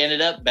actually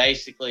ended up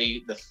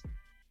basically the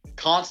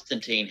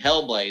Constantine,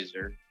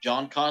 Hellblazer,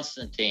 John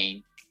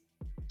Constantine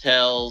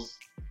tells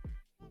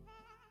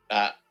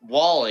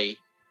Wally,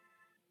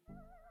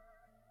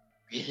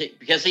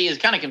 because he is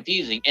kind of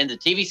confusing. In the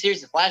TV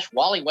series The Flash,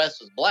 Wally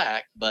West was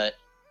black, but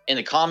in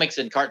the comics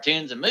and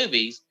cartoons and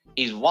movies,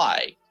 he's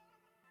white.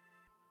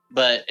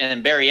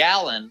 And Barry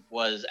Allen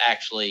was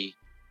actually...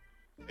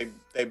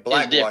 They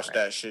blackwashed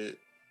that shit.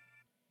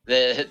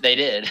 They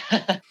did.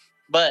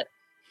 But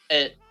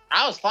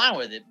I was fine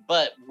with it.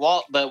 But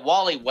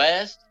Wally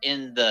West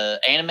in the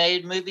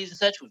animated movies and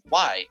such was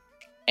white.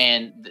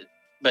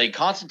 But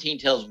Constantine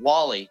tells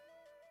Wally,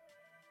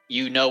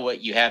 you know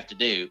what you have to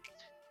do.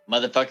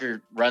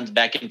 Motherfucker runs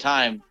back in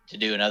time to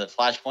do another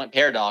Flashpoint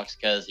paradox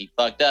because he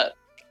fucked up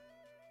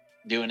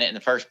doing it in the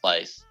first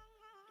place.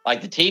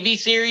 Like the TV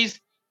series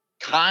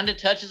kind of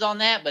touches on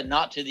that, but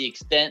not to the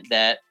extent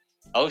that,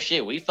 oh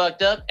shit, we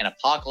fucked up and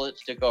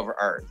Apocalypse took over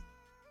Earth.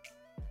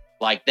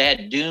 Like they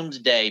had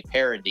Doomsday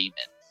parademons.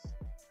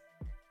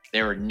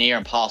 They were near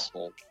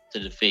impossible to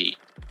defeat.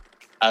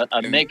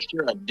 A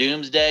mixture of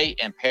Doomsday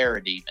and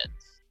parademons.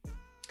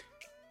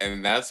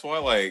 And that's why,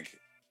 like,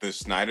 the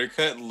Snyder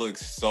Cut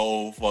looks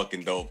so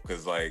fucking dope.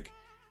 Because, like,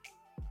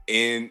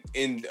 in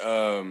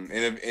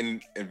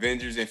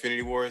Avengers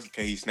Infinity Wars,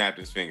 okay, he snapped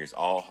his fingers.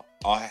 All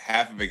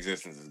half of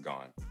existence is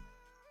gone.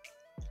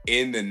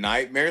 In the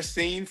nightmare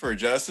scene for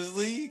Justice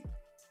League,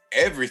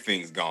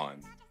 everything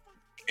gone.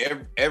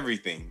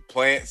 Everything.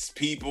 Plants,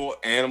 people,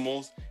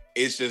 animals.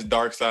 It's just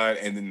Darkseid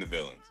and then the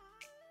villains.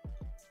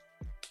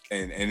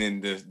 And then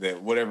the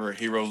whatever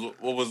heroes,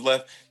 what was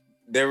left,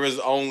 there was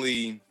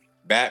only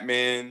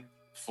Batman,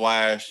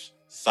 Flash,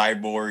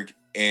 Cyborg,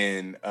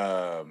 and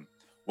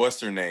what's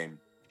her name?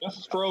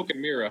 Deathstroke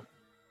and Mira.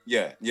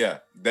 Yeah,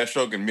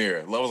 Deathstroke and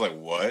Mira. I was like,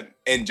 what?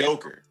 And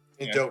Joker.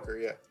 Joker,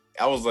 yeah.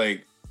 I was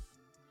like,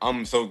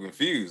 I'm so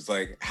confused.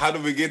 Like, how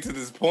did we get to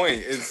this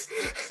point? It's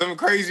some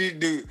crazy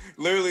dude.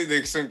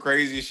 Literally, some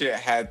crazy shit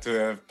had to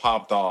have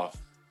popped off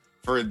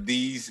for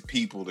these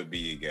people to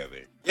be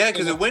together. Yeah,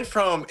 because it went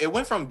from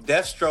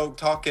Deathstroke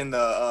talking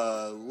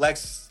to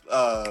Lex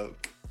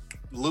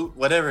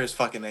whatever his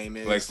fucking name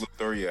is. Lex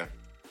Luthor, yeah.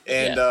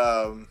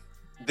 And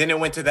then it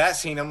went to that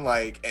scene. I'm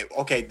like,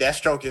 okay,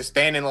 Deathstroke is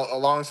standing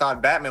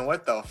alongside Batman.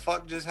 What the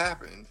fuck just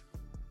happened?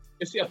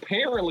 See,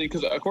 apparently,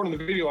 because according to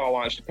the video I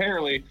watched,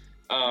 apparently,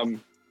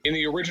 in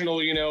the original,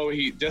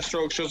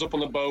 Deathstroke shows up on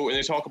the boat and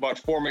they talk about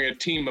forming a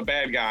team of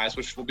bad guys,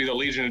 which will be the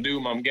Legion of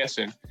Doom, I'm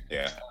guessing.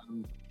 Yeah.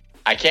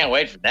 I can't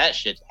wait for that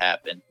shit to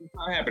happen. It's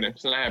not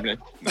happening.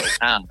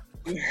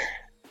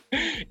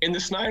 In the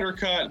Snyder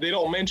Cut, they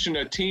don't mention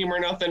a team or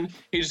nothing.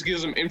 He just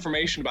gives them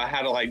information about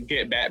how to like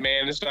get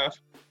Batman and stuff.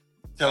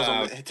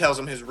 Tells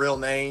him his real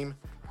name.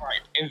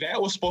 Right, and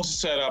that was supposed to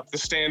set up the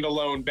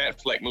standalone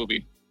Batfleck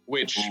movie,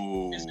 which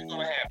isn't going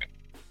to happen.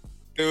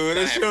 Dude,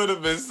 it should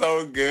have been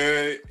so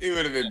good. He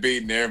would have been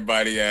beating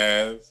everybody's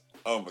ass.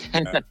 Oh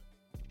my god.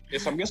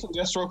 Yes, I'm guessing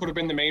Deathstroke would have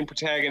been the main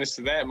protagonist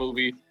of that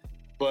movie,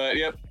 but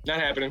yep,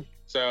 not happening.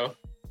 So,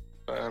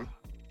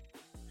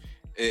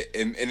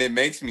 it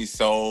makes me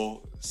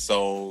so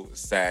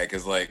sad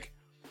because like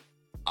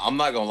I'm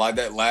not gonna lie,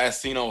 that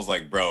last scene I was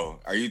like, bro,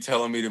 are you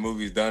telling me the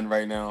movie's done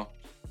right now?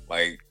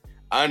 Like,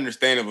 I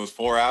understand it was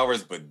 4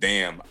 hours, but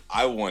damn,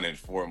 I wanted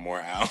 4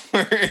 more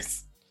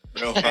hours.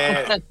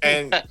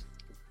 and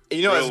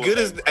as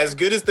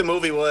good as the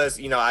movie was,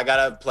 I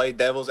gotta play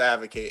devil's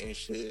advocate and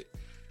shit.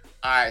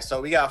 All right, so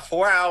we got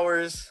 4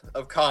 hours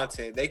of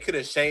content. They could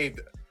have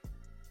shaved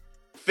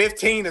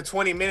 15 to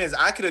 20 minutes.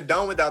 I could have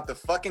done without the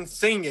fucking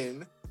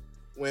singing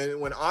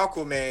when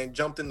Aquaman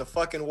jumped in the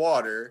fucking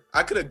water.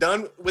 I could have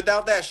done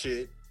without that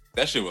shit.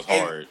 That shit was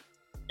hard.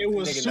 It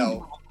was super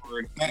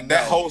hard.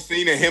 That whole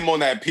scene of him on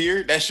that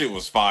pier, that shit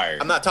was fire.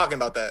 I'm not talking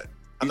about that.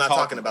 I'm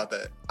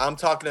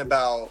talking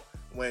about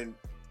when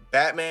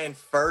Batman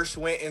first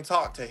went and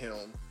talked to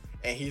him.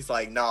 And he's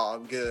like, "Nah,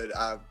 I'm good.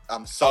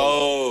 I'm sold."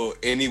 Oh,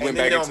 and he went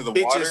back into the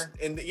water.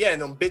 And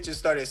them bitches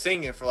started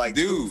singing for like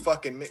 2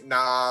 fucking.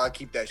 Nah,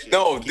 keep that shit.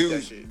 No, keep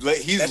dude,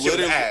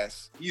 that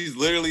shit. He's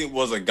literally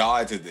was a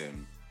god to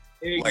them.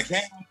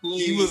 Exactly.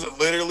 Like he was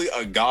literally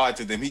a god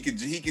to them. He can.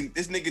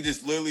 This nigga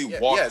just literally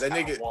walked. Yeah, that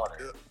nigga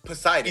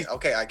Poseidon.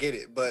 Okay, I get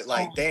it, but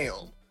like,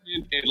 damn.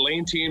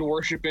 Atlantean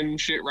worshiping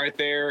shit right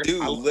there.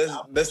 Dude, was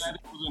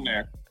in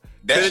there.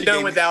 Could have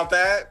done without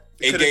that.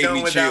 It gave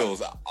me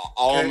chills.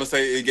 All I'm gonna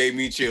say, it gave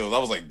me chills. I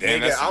was like,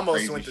 damn, that's I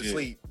almost went to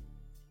sleep.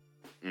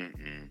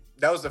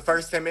 That was the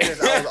first 10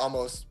 minutes. I was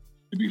almost.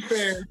 To be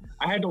fair,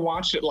 I had to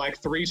watch it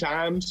like 3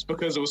 times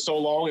because it was so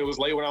long. It was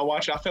late when I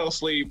watched it. I fell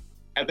asleep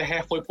at the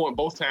halfway point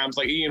both times.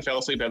 Like Ian fell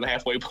asleep at the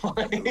halfway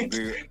point.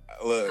 Dude,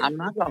 look, I'm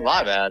not gonna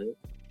lie about it.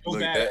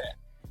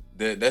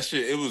 That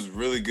shit, it was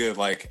really good.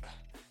 Like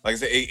I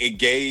said, it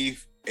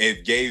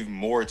gave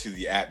more to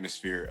the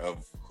atmosphere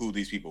of who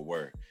these people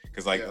were.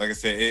 Because like I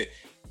said,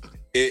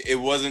 it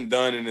wasn't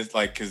done in this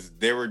like because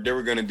they were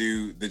gonna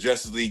do the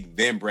Justice League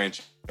then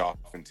branch off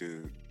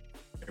into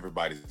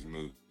everybody's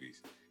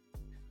movies.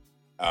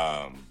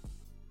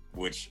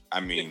 Which I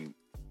mean,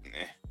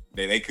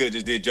 they could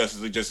just did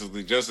Justice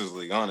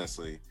League.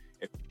 Honestly,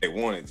 if they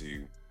wanted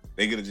to,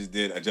 they could have just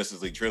did a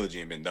Justice League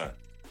trilogy and been done.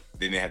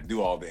 They didn't have to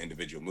do all the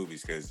individual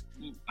movies because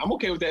I'm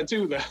okay with that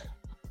too, though.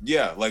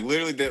 Yeah, like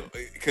literally,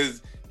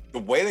 because the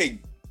way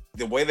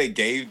they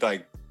gave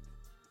like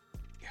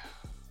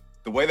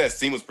the way that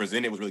scene was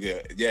presented was really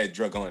good. Yeah, it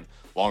drug on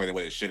longer than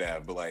what it should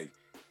have, but like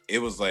it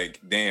was like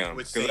damn,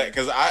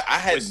 because I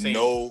had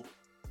no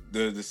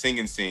the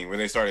singing scene where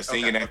they started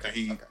singing after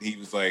he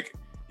was like,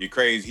 "You're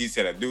crazy." He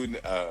said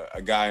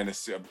a guy in a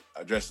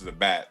dressed as a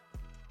bat,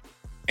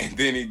 and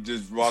then he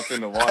just walked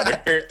in the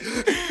water,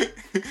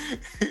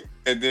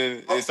 and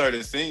then they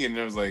started singing, and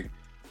it was like,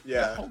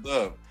 yeah, hold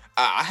up.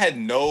 I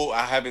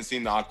haven't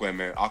seen the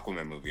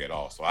Aquaman movie at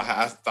all, so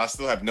I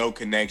still have no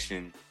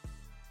connection.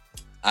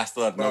 I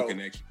still have no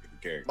connection with the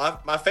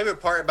character. My favorite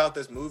part about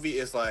this movie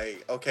is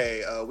like,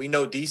 okay, we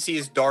know DC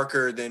is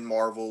darker than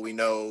Marvel. We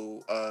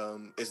know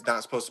it's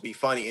not supposed to be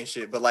funny and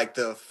shit, but like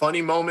the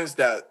funny moments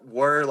that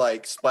were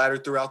like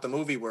splattered throughout the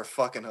movie were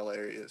fucking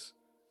hilarious.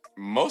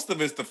 Most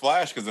of it's the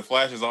Flash because the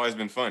Flash has always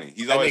been funny.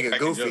 He's that always nigga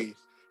goofy. Jokes.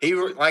 He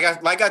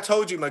like I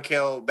told you,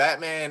 Mikhail,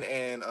 Batman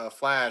and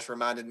Flash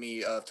reminded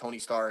me of Tony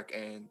Stark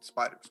and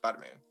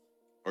Spider-Man.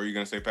 What are you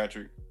gonna say,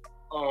 Patrick?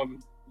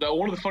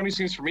 One of the funny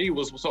scenes for me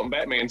was something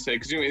Batman said,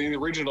 because in the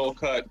original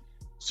cut,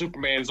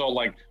 Superman's all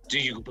like, "Do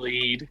you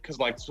bleed?" Because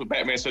like that's what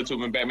Batman said to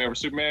him in Batman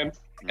vs Superman,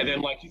 and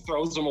then like he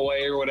throws him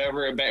away or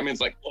whatever, and Batman's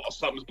like, "Oh,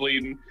 something's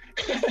bleeding."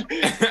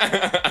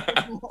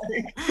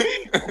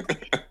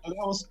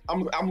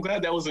 I'm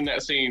glad that was in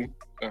that scene.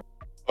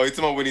 Oh, you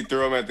talking about when he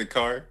threw him at the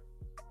car?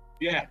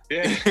 Yeah.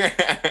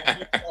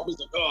 I was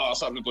like, "Oh,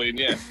 something's bleeding."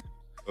 Yeah.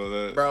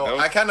 Bro,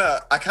 I kind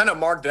of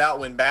marked it out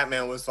when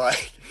Batman was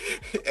like,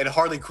 and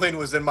Harley Quinn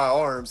was in my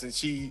arms,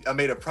 and I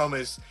made a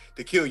promise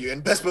to kill you,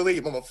 and best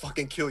believe I'm gonna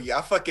fucking kill you.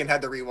 I fucking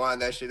had to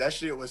rewind that shit. That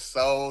shit was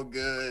so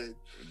good.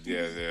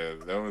 Yeah,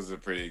 that was a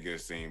pretty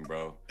good scene,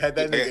 bro. Had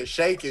that nigga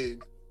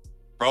shaking,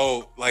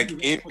 bro. Like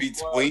in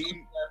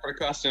between for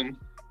cussing,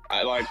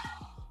 I like,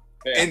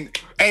 and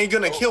ain't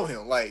gonna kill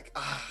him, like,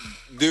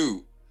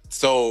 dude.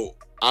 So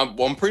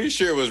I'm pretty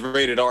sure it was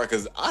rated R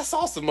because I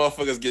saw some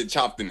motherfuckers get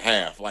chopped in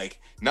half, like.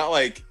 Not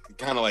like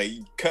kind of like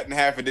cut in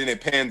half and then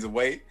it pans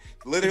away.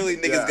 Literally,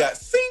 niggas got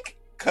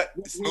cut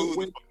smooth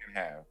in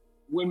half.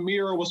 When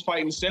Mira was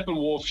fighting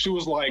Steppenwolf, she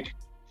was like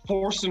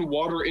forcing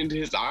water into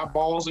his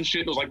eyeballs and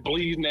shit. It was like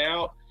bleeding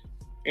out.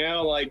 You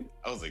know, like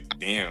I was like,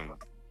 damn.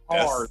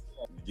 Hard.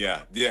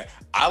 Yeah.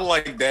 I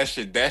like that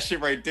shit. That shit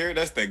right there,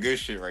 that's that good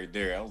shit right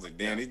there. I was like,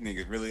 damn, these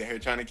niggas really out here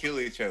trying to kill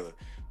each other.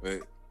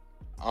 But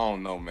I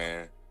don't know,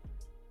 man.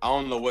 I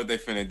don't know what they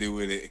finna do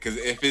with it. Because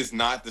if it's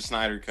not the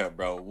Snyder Cut,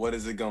 bro, what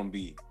is it gonna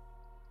be?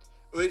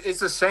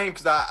 It's a shame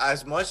because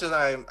as much as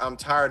I'm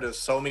tired of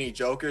so many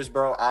Jokers,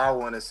 bro, I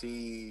want to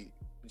see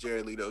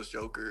Jared Leto's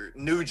Joker,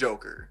 new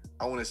Joker.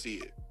 I want to see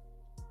it.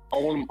 I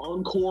want him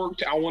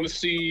uncorked. I want to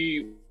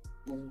see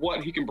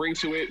what he can bring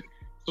to it,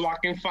 so I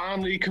can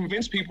finally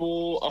convince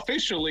people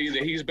officially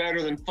that he's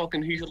better than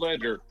fucking Heath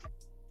Ledger.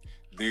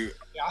 Dude,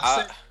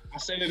 I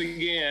said it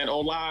again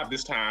on live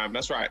this time.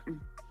 That's right.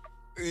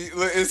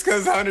 It's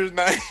because Hunter's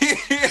not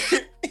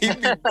he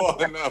be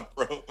balling up,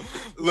 bro.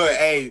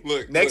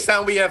 Look, next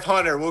time we have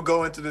Hunter, we'll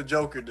go into the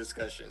Joker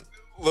discussion.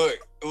 Look,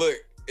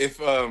 if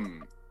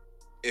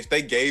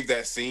they gave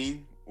that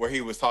scene where he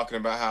was talking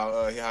about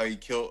how he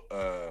killed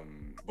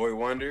Boy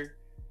Wonder,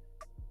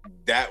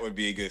 that would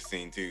be a good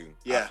scene too.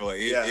 Yeah, I feel like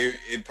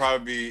it'd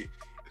probably be,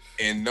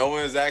 and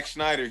knowing Zack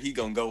Snyder, he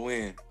gonna go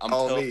in. I'm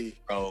telling you,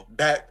 bro.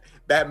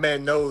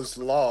 Batman knows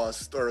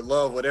lost or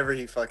love, whatever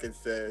he fucking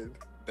said.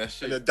 That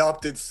shit. An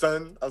adopted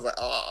son. I was like,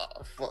 oh,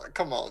 fuck,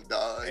 come on,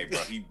 dog. Hey, bro,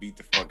 he beat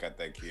the fuck out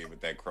that kid with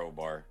that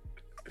crowbar.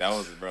 That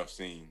was a rough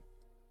scene,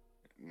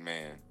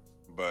 man.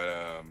 But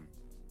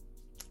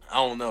I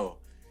don't know.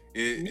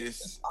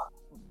 It's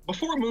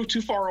before we move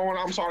too far on.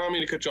 I'm sorry, I don't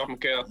mean to cut you off,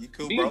 Mikhail. You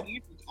cool, bro?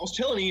 I was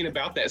telling Ian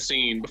about that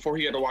scene before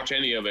he had to watch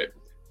any of it,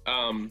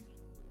 and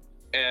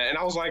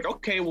I was like,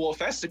 okay, well, if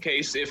that's the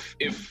case,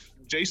 if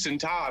Jason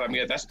Todd, I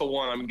mean, that's the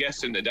one I'm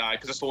guessing that died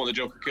because that's the one the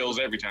Joker kills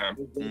every time.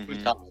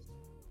 Mm-hmm.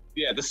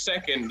 Yeah, the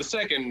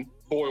second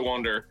Boy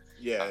Wonder.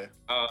 Yeah.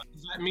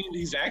 Does that mean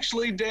he's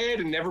actually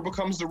dead and never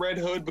becomes the Red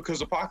Hood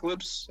because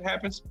Apocalypse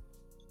happens?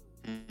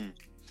 Mm-hmm.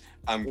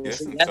 I'm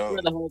guessing that's so.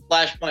 where the whole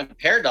Flashpoint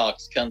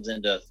paradox comes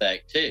into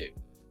effect too.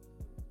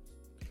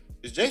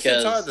 Is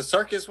Jason Todd the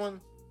circus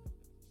one?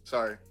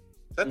 Sorry.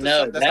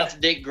 That's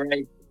Dick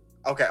Grayson.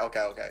 Okay.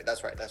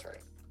 That's right.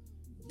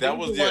 That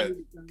was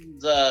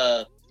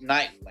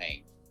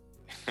Nightwing.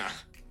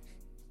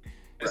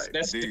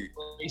 That's Dick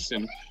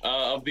Grayson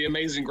of the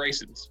Amazing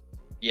Graysons.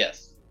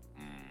 Yes.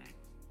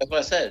 That's what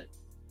I said.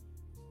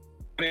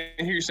 I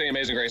didn't hear you say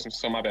Amazing Graysons,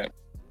 so my bad.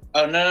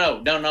 Oh,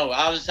 no.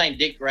 I was saying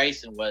Dick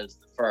Grayson was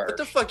the first. What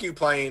the fuck you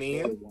playing,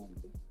 Ian?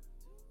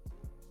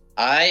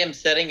 I am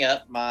setting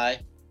up my...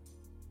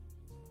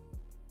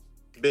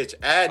 Bitch,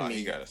 add me.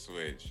 You got to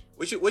switch.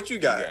 What you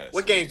got?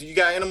 What games? You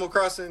got Animal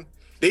Crossing?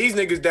 These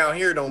niggas down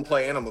here don't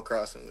play Animal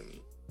Crossing with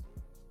me.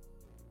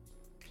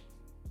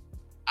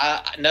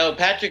 No,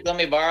 Patrick, let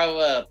me borrow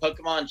a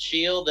Pokemon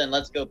Shield and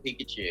let's go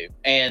Pikachu.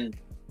 And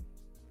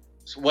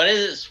what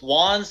is it?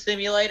 Swan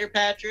Simulator,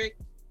 Patrick?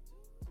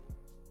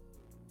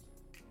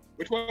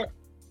 Which one?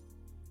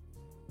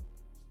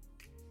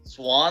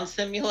 Swan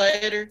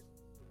Simulator?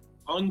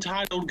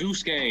 Untitled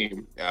Goose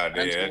Game. Oh,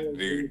 yeah,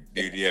 dude,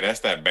 yeah,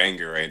 that's that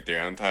banger right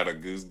there.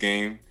 Untitled Goose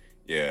Game.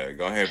 Yeah,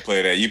 go ahead and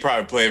play that. You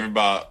probably play for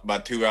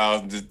about 2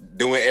 hours, just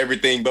doing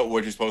everything but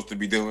what you're supposed to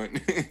be doing.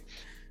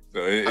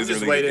 So it's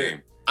just a really waiting. good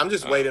game. I'm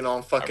just waiting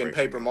on fucking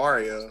Paper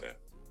Mario,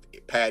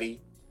 Patty.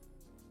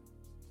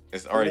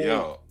 It's already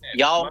out.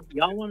 Y'all want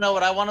to know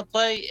what I want to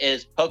play?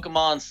 Is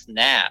Pokemon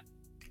Snap.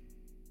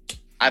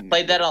 I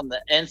played that on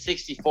the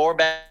N64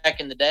 back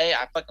in the day.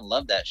 I fucking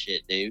love that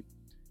shit, dude.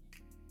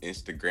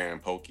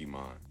 Instagram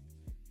Pokemon.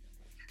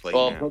 Play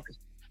Well, now.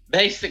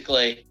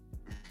 basically,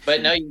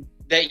 but no,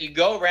 you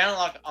go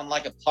around on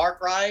like a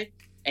park ride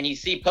and you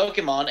see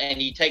Pokemon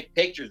and you take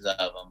pictures of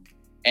them.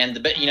 And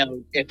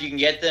if you can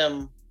get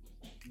them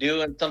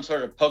doing some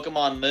sort of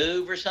Pokemon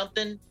move or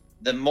something,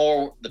 the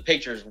more the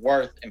picture is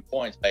worth in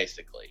points,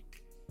 basically.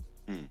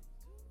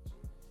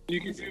 You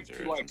can do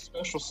like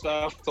special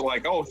stuff to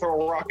like, throw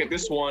a rock at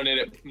this one and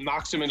it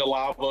knocks him into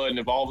lava and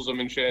evolves him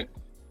and shit.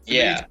 So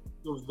Yeah.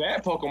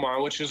 That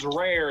Pokemon, which is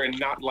rare and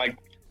not like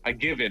a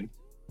given.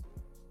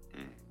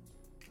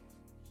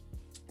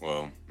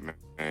 Well,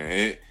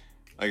 man,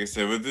 like I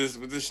said, with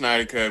this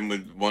Snyder Cut and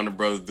with Warner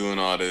Brothers doing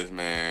all this,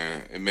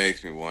 man, it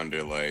makes me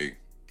wonder, like,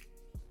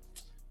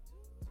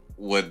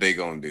 what they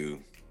gonna do.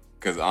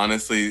 Because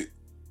honestly,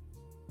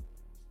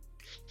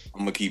 I'm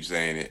gonna keep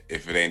saying it.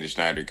 If it ain't the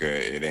Snyder Cut,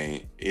 it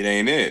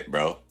ain't it,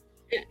 bro.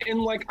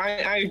 And like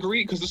I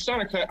agree, because the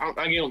Snyder Cut, I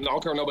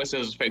don't care what nobody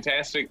says, it's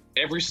fantastic.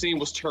 Every scene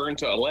was turned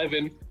to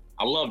 11.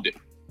 I loved it.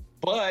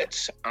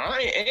 But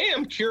I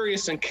am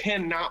curious and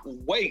cannot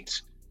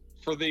wait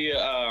for the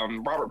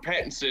Robert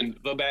Pattinson,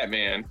 the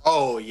Batman.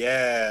 Oh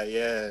yeah,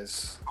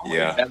 yes.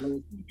 Yeah. That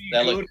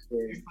looks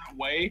good that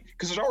way,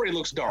 because it already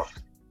looks dark,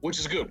 which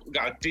is good.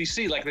 Got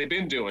DC like they've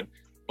been doing.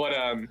 But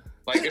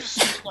like if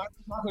it's not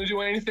going to do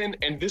anything,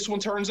 and this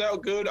one turns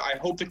out good, I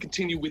hope to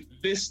continue with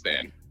this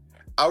then.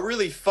 I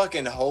really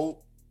fucking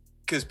hope,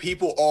 because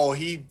people,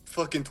 he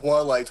fucking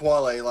Twilight.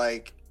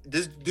 Like,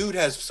 this dude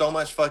has so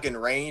much fucking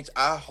range.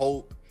 I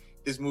hope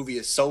this movie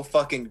is so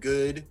fucking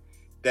good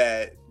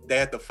that they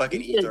have to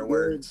fucking eat their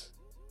words.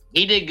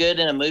 He did good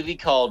in a movie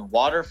called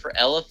Water for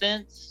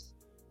Elephants,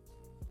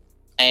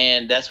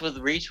 and that's with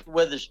Reese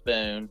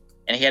Witherspoon.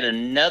 And he had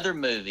another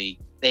movie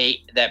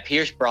that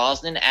Pierce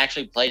Brosnan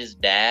actually played his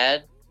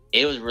dad.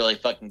 It was really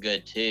fucking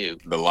good too.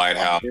 The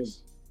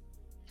Lighthouse.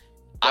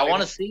 I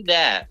want to see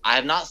that. I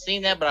have not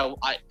seen that, but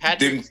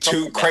Them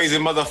two crazy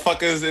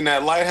motherfuckers in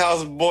that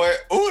lighthouse, boy.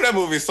 Ooh, that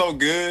movie's so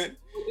good.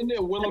 Isn't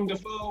there Willem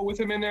Dafoe with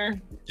him in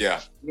there? Yeah.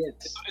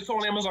 It's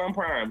on Amazon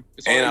Prime.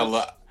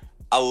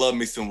 I love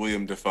me some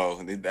William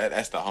Dafoe.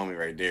 That's the homie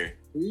right there.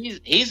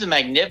 He's a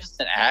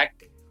magnificent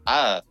actor.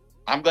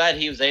 I'm glad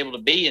he was able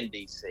to be in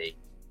DC.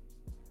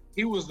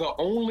 He was the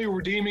only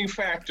redeeming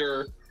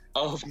factor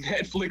of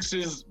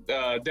Netflix's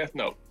Death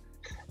Note.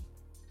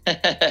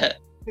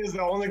 Is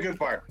the only good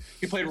part.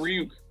 He played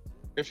Ryuk,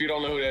 if you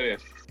don't know who that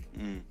is.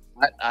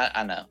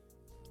 I know.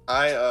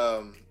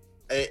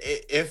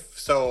 If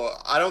so,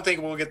 I don't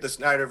think we'll get the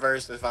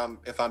Snyderverse.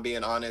 If I'm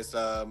being honest,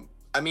 I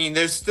mean,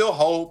 there's still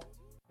hope.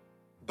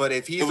 But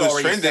if he's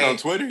already trending on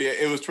Twitter,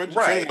 it was trending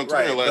on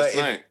Twitter last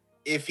night.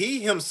 If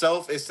he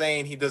himself is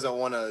saying he doesn't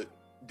want to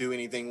do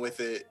anything with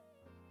it,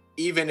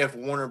 even if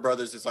Warner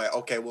Brothers is like,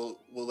 okay, we'll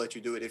let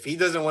you do it. If he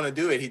doesn't want to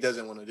do it, he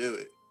doesn't want to do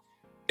it.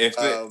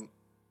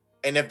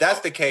 And if that's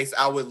the case,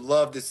 I would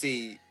love to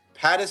see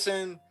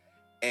Pattinson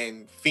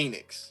and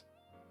Phoenix.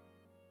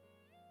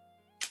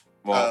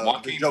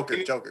 Well,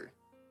 Joker.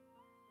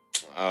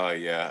 Oh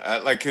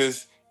yeah,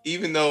 cause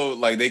even though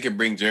like they could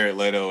bring Jared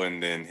Leto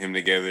and then him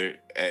together,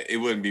 it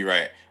wouldn't be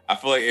right. I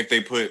feel like if they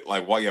put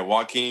like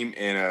Joaquin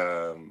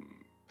and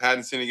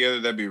Pattinson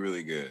together, that'd be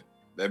really good.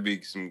 That'd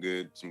be some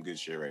good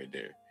shit right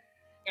there.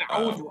 Yeah,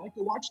 I would like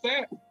to watch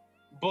that,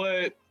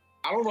 but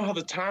I don't know how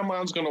the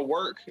timeline's gonna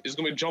work. It's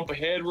gonna jump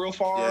ahead real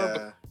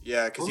far.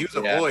 Yeah, because he was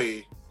a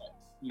boy.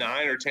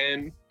 9 or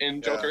 10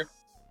 in Joker.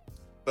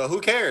 But who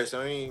cares?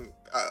 I mean,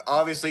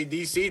 obviously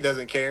DC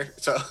doesn't care.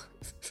 So.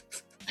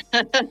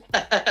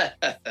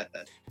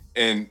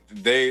 And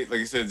they,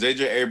 like I said,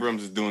 J.J.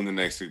 Abrams is doing the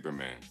next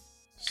Superman.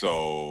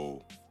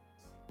 So.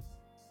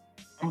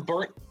 I'm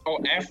burnt.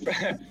 Oh,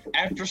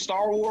 after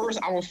Star Wars,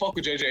 I won't fuck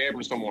with J.J.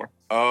 Abrams no more.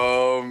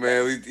 Oh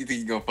man, you think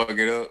he's gonna fuck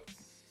it up?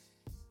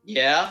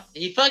 Yeah,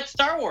 he fucked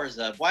Star Wars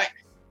up. Why?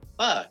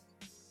 Fuck.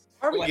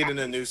 Are we getting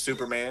a new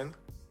Superman?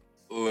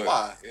 Look,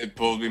 why? It's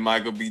supposed to be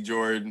Michael B.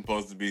 Jordan,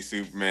 supposed to be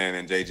Superman,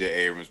 and J.J.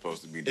 Abrams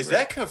supposed to be. Is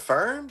that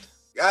confirmed?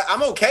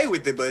 I'm okay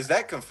with it, but is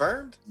that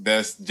confirmed?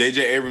 That's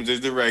J.J. Abrams is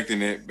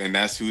directing it, and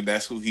that's who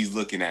he's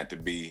looking at to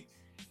be.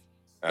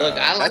 Look,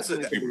 I like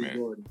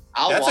Superman.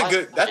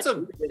 That's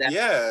a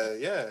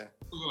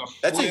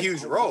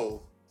huge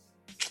role.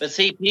 But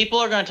see, people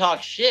are going to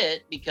talk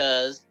shit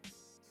because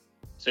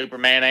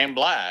Superman ain't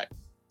black.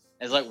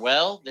 It's like,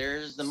 well,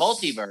 there's the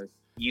multiverse.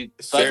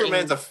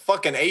 Superman's a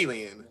fucking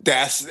alien.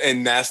 That's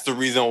the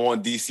reason I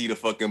want DC to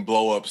fucking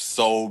blow up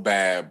so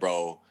bad,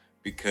 bro.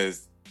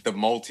 Because the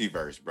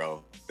multiverse,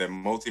 bro. The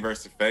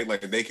multiverse effect,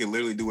 like they can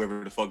literally do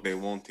whatever the fuck they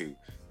want to.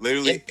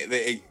 Literally,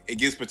 it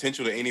gives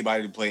potential to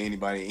anybody to play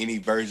anybody, any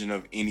version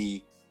of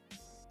any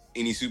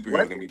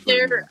superhero can be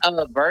played. Was there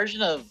a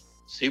version of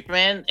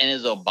Superman and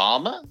his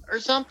Obama or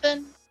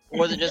something? Or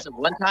was it just a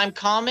one-time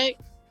comic?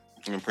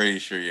 I'm pretty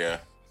sure, yeah.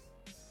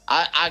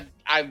 I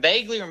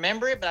vaguely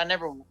remember it, but I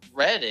never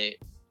read it.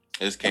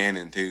 It's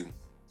canon too.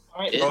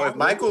 All right, Bro, if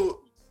Michael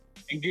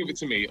and give it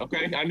to me,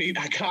 okay?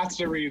 I got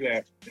to read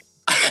that.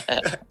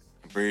 I'm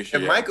pretty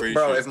sure.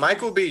 If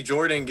Michael B.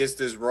 Jordan gets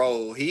this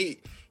role,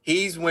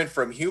 he's went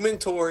from Human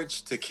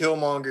Torch to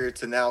Killmonger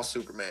to now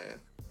Superman.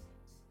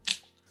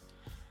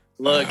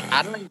 Look,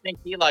 I don't even think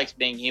he likes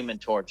being Human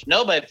Torch.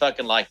 Nobody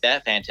fucking liked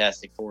that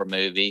Fantastic Four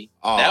movie.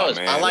 Oh, that was.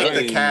 man. I like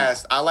the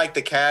cast. I like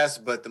the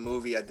cast, but the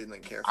movie I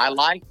didn't care for. I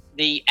like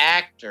the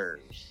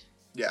actors.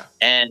 Yeah.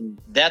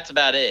 And that's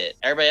about it.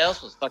 Everybody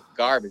else was fucking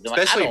garbage. I'm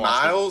Especially like,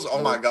 I don't Miles. want to see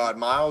Oh my God,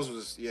 Miles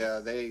was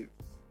they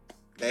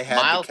had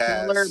Miles the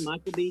cast. Teller,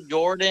 Michael B.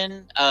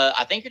 Jordan.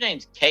 I think her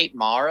name's Kate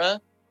Mara.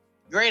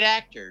 Great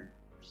actors.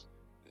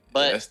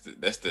 But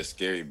that's the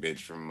scary bitch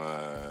from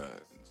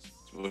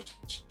what's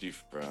she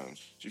from?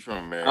 She's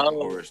from American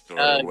Horror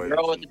Story.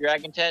 Girl with the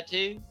dragon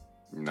tattoo?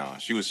 No,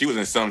 she was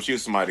in she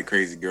was somebody's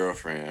crazy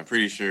girlfriend. I'm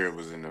pretty sure it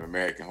was in the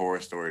American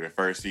Horror Story, the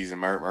first season,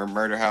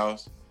 Murder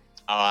House.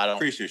 Oh, I don't.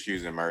 Pretty sure she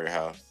was in Murder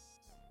House.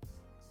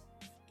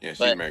 Yeah,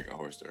 she's American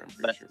Horror Story. I'm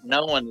pretty sure.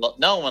 No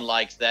one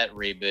likes that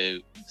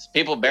reboot.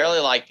 People barely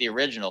like the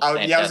original. I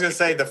was gonna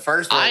say the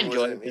first one. I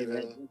enjoyed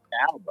it.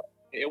 Alba.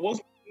 It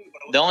wasn't.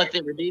 The only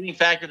redeeming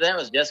factor to that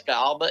was Jessica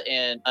Alba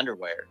in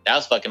underwear. That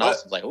was fucking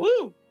awesome. Like,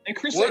 woo! And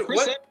Chris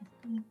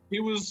he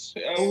was.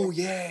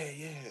 Yeah.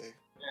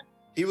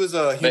 He was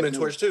a Human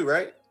Torch too,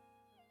 right?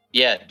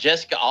 Yeah,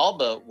 Jessica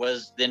Alba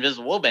was the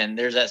Invisible Woman.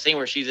 There's that scene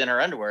where she's in her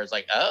underwear. It's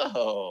like,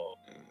 oh,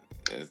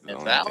 it's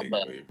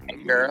Alba.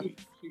 Hey, girl.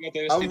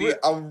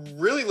 I'm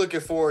really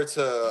looking forward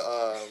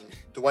to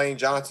Dwayne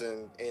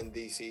Johnson in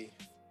DC.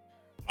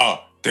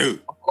 Oh,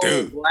 dude.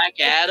 Black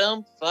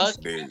Adam, fuck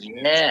dude.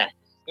 Yeah.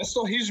 That's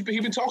so he's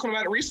been talking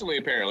about it recently,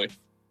 apparently.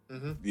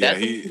 Mm-hmm. Yeah,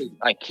 he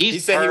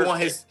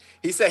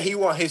said he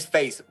want his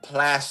face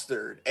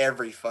plastered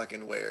every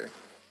fucking where.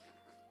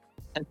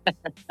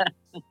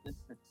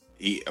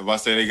 I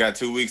say they got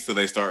 2 weeks till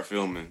they start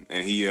filming,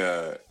 and he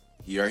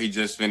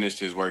just finished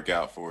his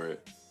workout for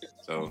it.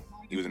 So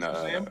he was in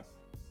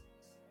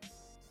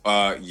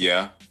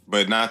yeah,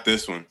 but not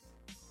this one.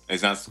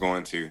 It's not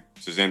going to.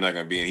 Shazam's not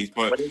gonna be in.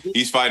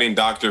 He's fighting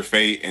Dr.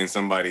 Fate and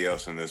somebody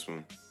else in this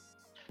one.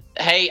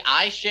 Hey,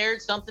 I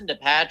shared something to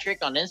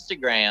Patrick on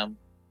Instagram.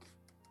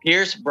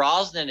 Pierce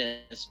Brosnan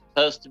is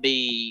supposed to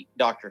be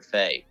Dr.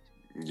 Fate.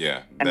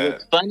 Yeah. And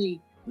it's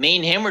funny, me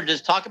and him were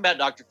just talking about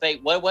Dr.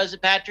 Fate. What was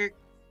it, Patrick?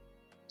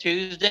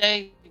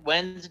 Wednesday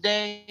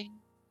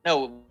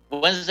or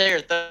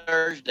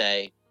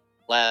Thursday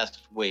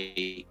last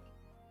week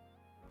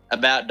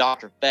about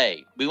Dr.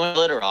 Fate. We went to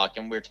Little Rock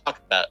and we were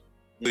talking about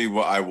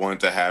what I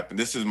want to happen.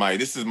 This is my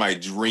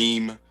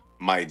dream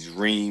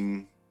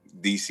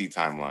DC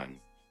timeline.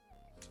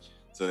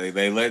 So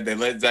they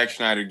let Zack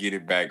Snyder get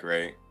it back,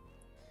 right?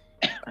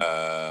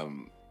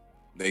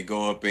 They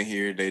go up in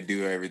here, they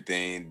do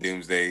everything.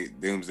 Doomsday.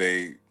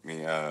 I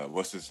mean,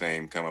 what's his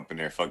name? Come up in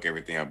there, fuck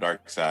everything up.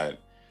 Darkseid.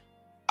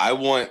 I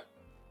want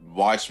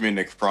Watchmen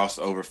to cross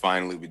over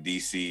finally with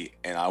DC,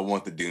 and I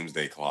want the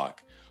Doomsday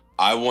Clock.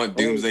 I want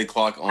Doomsday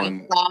Clock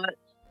on.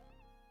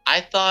 I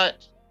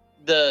thought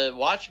the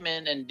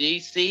Watchmen and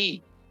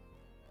DC,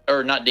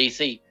 or not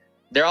DC,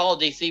 they're all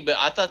DC, but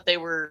I thought they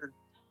were.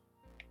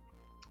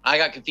 I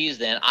got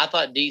confused then. I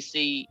thought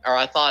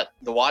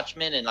the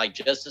Watchmen and like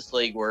Justice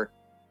League were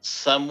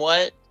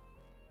somewhat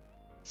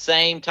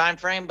same time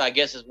frame, but I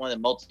guess it's one of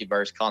the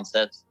multiverse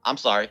concepts. I'm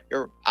sorry.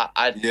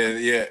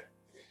 Yeah.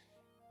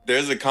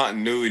 There's a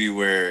continuity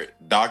where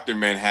Dr.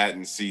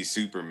 Manhattan sees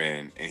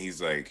Superman and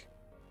he's like,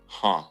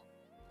 huh.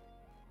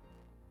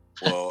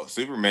 Well,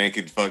 Superman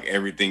could fuck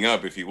everything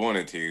up if he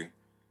wanted to.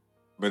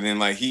 But then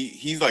like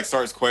he's like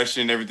starts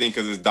questioning everything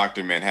because it's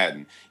Dr.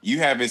 Manhattan. You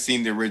haven't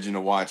seen the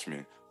original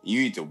Watchmen.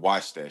 You need to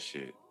watch that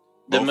shit.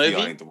 The movie?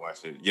 Y'all need to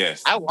watch it.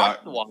 Yes. I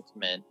watched the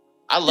Watchmen.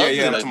 I love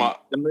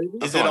the movie.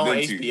 Is it on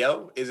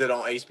HBO? Is it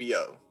on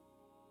HBO?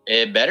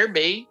 It better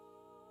be.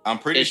 I'm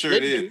pretty sure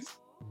it is.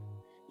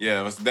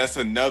 Yeah, that's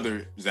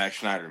another Zack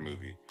Snyder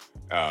movie.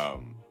 That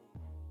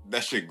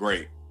shit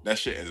great. That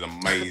shit is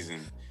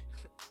amazing.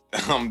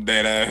 I'm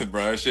dead ass,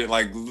 bro. That shit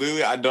like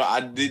literally,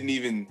 I didn't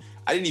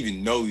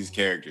even know these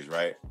characters,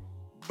 right?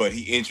 But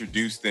he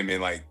introduced them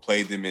and like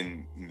played them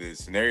in the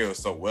scenario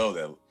so well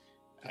that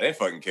I didn't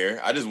fucking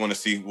care. I just want to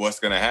see what's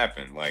gonna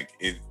happen. Like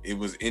it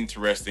was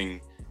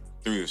interesting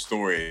through the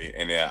story,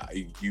 and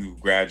you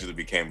gradually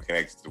became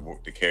connected to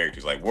the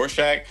characters. Like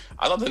Rorschach,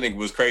 I thought the nigga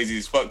was crazy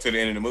as fuck to the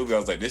end of the movie. I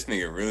was like, this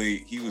nigga really,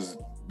 he was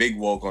big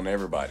woke on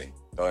everybody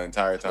the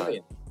entire time.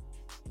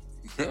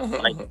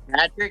 Like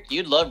Patrick,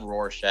 you'd love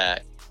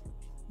Rorschach.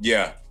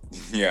 Yeah,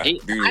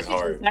 dude is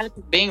hard.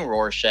 Patrick being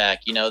Rorschach,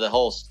 you know, the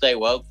whole stay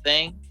woke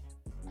thing.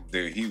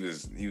 Dude, he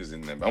was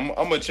in there. I'm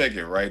gonna check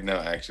it right now.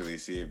 Actually,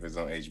 see if it's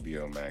on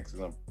HBO Max.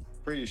 I'm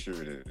pretty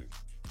sure it is.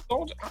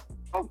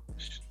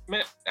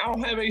 Man, I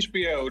don't have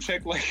HBO.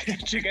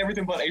 Check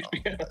everything but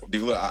HBO.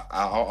 Dude, look,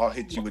 I'll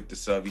hit you with the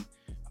subby.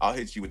 I'll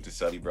hit you with the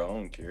subby, bro. I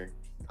don't care.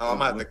 Oh, I'm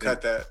gonna have to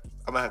cut that.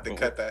 I'm gonna have to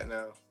cut that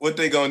now. What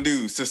they gonna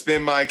do?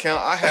 Suspend my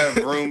account? I have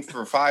room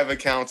for 5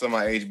 accounts on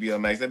my HBO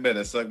Max. They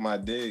better suck my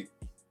dick.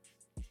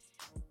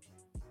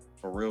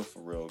 For real,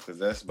 because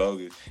that's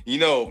bogus. You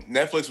know,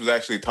 Netflix was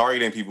actually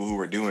targeting people who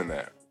were doing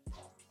that.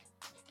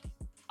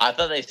 I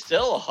thought they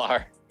still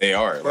are. They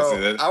are.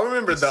 Bro, I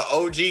remember the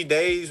OG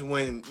days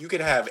when you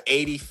could have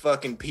 80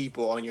 fucking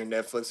people on your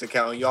Netflix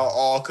account and y'all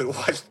all could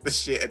watch the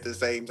shit at the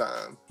same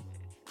time.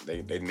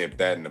 They nipped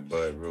that in the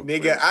bud real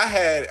quick. Nigga,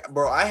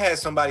 I had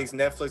somebody's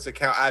Netflix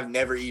account I've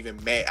never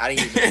even met. I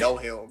didn't even know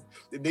him.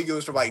 The nigga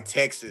was from like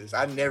Texas.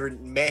 I never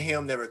met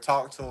him, never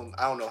talked to him.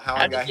 I don't know how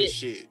I got his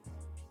shit.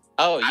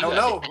 Oh, I don't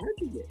know.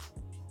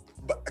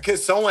 But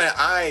because someone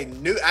I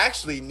knew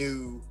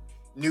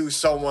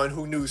someone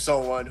who knew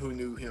someone who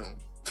knew him.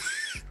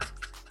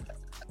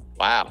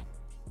 Wow.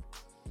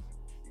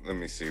 Let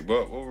me see.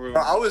 What Bro,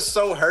 I was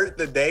so hurt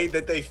the day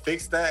that they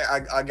fixed that.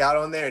 I got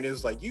on there and it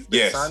was like, you've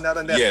been signed out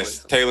of Netflix.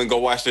 Yes, Taylor, go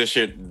watch that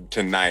shit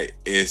tonight.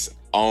 It's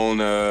on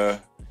I'm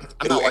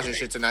not watching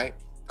shit tonight.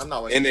 I'm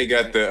not watching. And they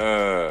got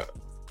the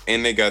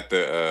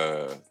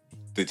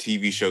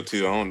TV show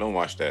too. Don't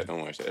watch that. Don't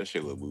watch that. That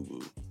shit look boo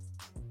boo.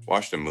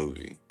 Watch the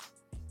movie.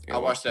 I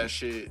watched that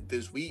shit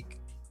this week.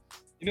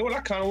 You know what I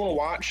kind of want to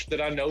watch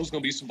that I know is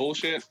going to be some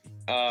bullshit?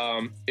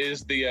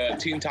 Is the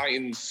Teen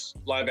Titans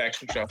live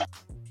action show.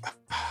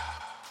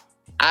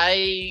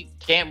 I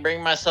can't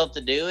bring myself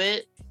to do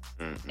it.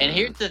 Mm-hmm. And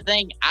here's the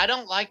thing. I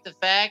don't like the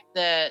fact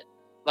that,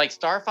 like,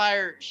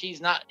 Starfire,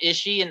 is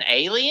she an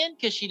alien?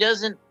 Because she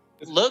doesn't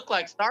look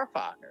like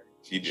Starfire.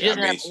 She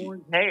doesn't have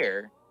orange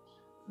hair.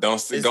 Go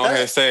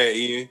ahead and say it,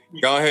 Ian.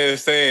 Go ahead and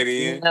say it,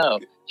 Ian. No.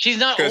 She's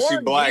not orange. Because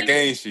she's black,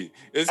 ain't she?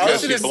 It's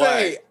because she's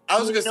black. I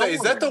was gonna say,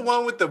 is that the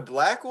one with the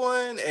black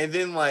one, and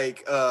then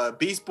like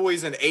Beast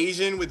Boy's an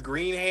Asian with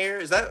green hair?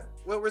 Is that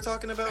what we're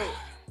talking about?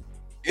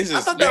 I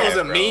thought that was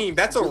a meme.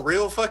 That's a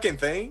real fucking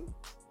thing.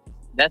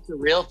 That's a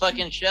real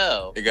fucking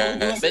show.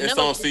 It's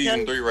on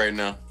season 3 right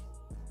now.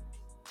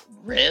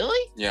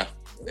 Really? Yeah.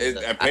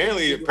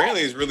 Apparently,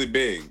 it's really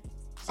big.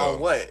 So, on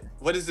what?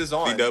 What is this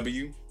on?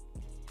 CW.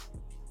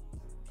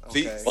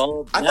 Okay.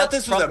 Well, I thought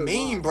this was a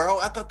meme, bro.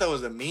 I thought that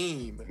was a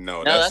meme.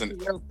 No, that's a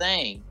real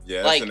thing.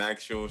 Yeah, that's an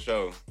actual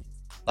show.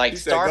 Like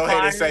Starfire. Go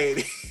ahead and say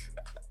it.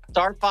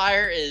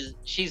 Starfire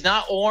she's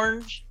not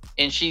orange,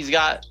 and she's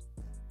black.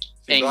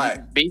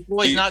 Beast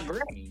Boy's not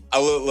green.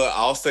 Look,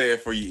 I'll say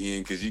it for you,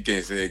 Ian, because you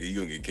can't say it because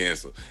you're gonna get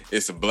canceled.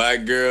 It's a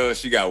black girl.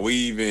 She got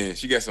weave in.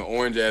 She got some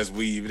orange ass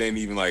weave. It ain't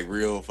even like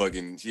real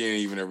fucking. She ain't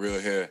even a real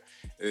hair.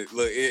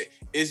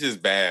 It's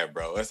just bad,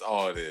 bro. That's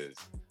all it is.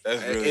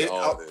 That's really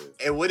all it is.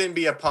 It wouldn't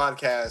be a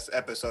podcast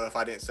episode if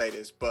I didn't say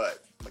this,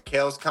 but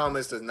Mikhail's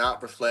comments does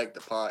not reflect the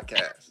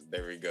podcast.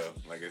 There we go.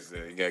 Like I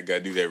said, you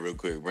gotta do that real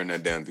quick. Run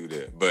that down through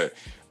that. But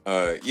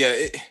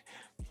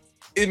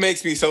it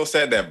makes me so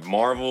sad that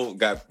Marvel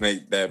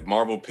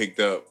picked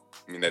up.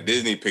 I mean, that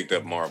Disney picked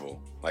up Marvel.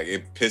 Like,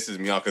 it pisses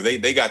me off because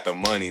they got the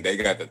money, they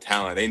got the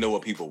talent, they know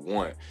what people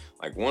want.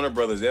 Like Warner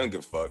Brothers, they don't give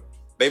a fuck.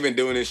 They've been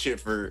doing this shit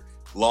for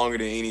longer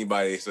than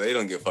anybody, so they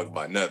don't give a fuck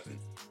about nothing.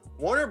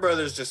 Warner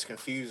Brothers just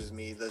confuses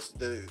me.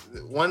 The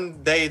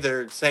one day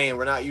they're saying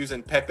we're not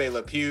using Pepe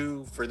Le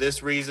Pew for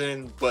this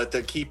reason, but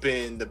they're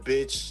keeping the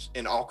bitch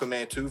in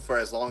Aquaman 2 for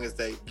as long as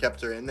they kept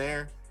her in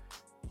there.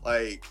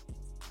 Like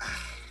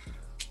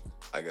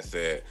I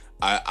said,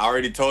 I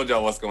already told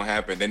y'all what's gonna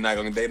happen. They're not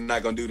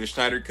gonna do the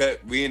Snyder Cut.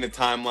 We in the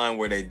timeline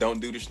where they don't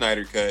do the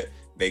Snyder Cut.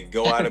 They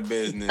go out of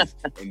business,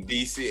 and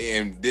DC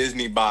and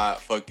Disney buy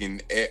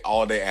fucking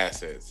all their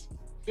assets.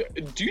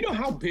 Do you know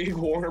how big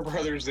Warner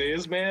Brothers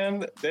is,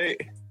 man? They're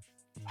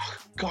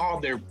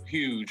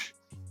huge.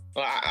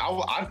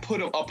 I'd put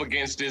them up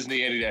against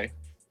Disney any day.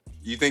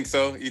 You think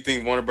so? You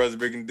think Warner Brothers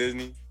bigger than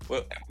Disney?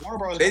 Well, Warner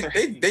Brothers.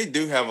 They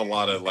do have a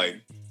lot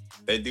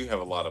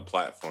of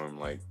platform.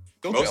 Like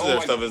most of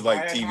their stuff is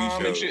like TV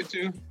shows. And shit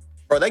too.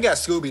 Bro, they got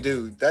Scooby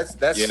Doo. That's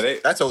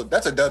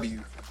a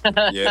W.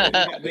 Yeah,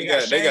 they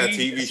got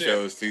TV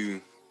shows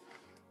too.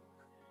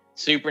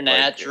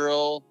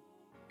 Supernatural.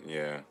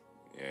 Yeah,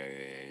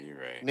 you're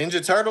right.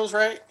 Ninja Turtles,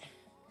 right?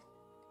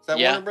 Is that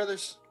Warner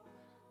Brothers?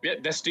 Yeah,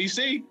 that's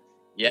DC.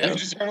 Yeah.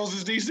 Ninja Turtles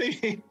is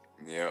DC.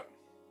 Yeah.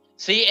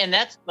 See, and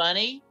that's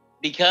funny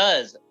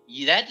because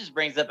that just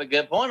brings up a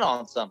good point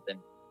on something.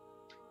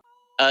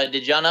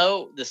 Did y'all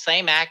know the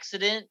same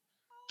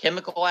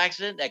chemical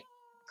accident that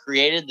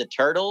created the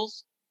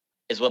Turtles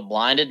is what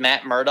blinded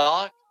Matt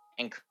Murdock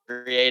and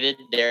created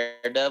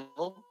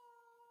Daredevil?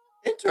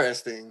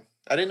 Interesting.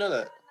 I didn't know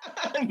that.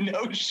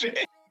 No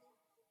shit.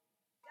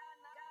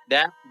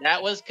 That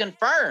was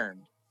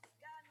confirmed.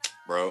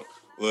 Bro,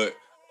 look,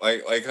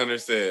 like Hunter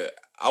said,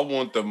 I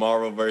want the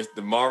Marvel versus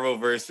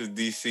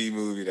DC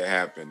movie to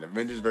happen.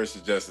 Avengers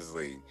versus Justice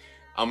League.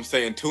 I'm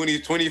saying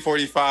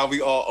 2045,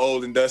 we all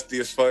old and dusty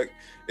as fuck.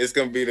 It's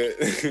gonna be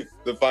the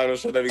the final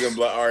show that we gonna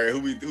be like, all right,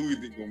 who we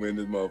think gonna win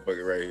this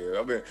motherfucker right here?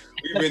 I mean,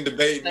 we've been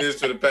debating this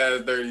for the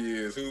past 30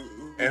 years.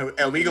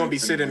 And we gonna be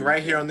sitting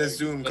right here on this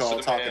Zoom call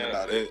talking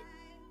about it.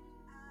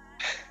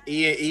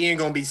 Ian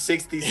gonna be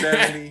 60,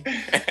 70.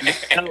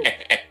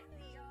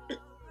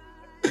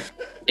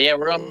 Yeah,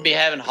 we're gonna be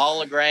having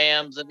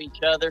holograms of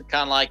each other,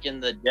 kind of like in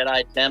the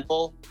Jedi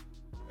Temple.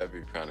 That'd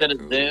be kind Instead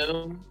of of cool.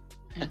 Zoom.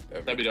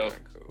 That'd be dope.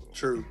 Cool.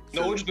 True.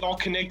 No, we're just all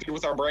connected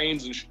with our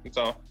brains and shit.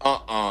 So.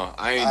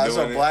 I ain't That's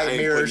doing some it. Black I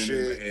ain't Mirror putting it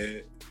in my shit.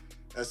 head.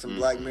 That's some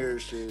Black Mirror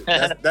shit.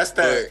 That's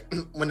that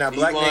when that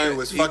black nigga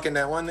was fucking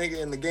that one nigga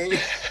in the game.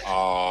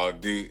 Oh,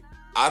 dude.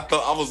 I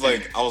was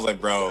like,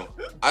 bro.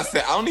 I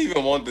said, I don't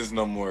even want this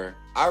no more.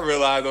 I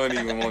realized I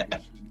don't even want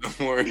this shit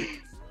no more.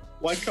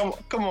 Like,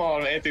 come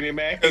on, Anthony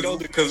Mackie.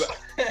 Because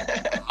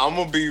I'm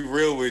gonna be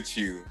real with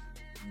you.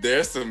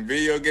 There's some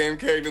video game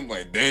characters. I'm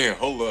like, damn,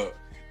 hold up.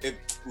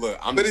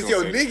 But it's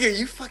your nigga.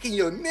 You fucking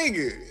your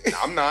nigga.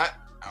 I'm not.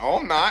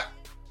 I'm not.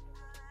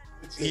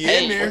 He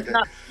Hey, in there, it's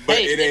not, but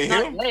hey, it ain't it's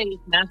him. not gay,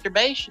 it's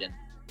masturbation.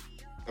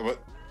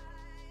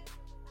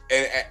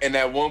 And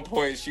at one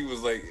point, she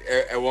was like,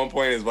 at one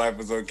point, his wife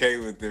was okay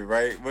with it,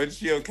 right? Wasn't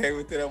she okay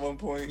with it at one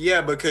point?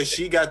 Yeah, because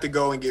she got to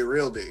go and get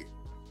real dick,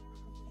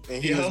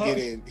 and he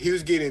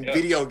was getting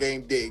video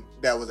game dick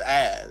that was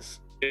ass.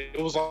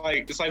 It was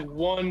like, it's like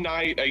one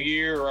night a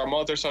year or a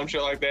month or some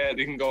shit like that.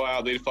 They can go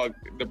out, they fuck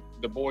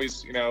the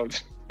boys, you know.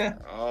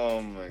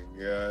 Oh my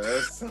god,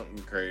 that's something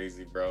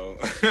crazy, bro.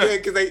 Yeah,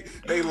 because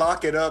they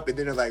lock it up, and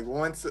then it's like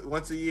once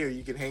a year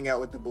you can hang out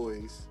with the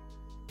boys.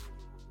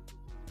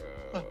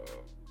 Man,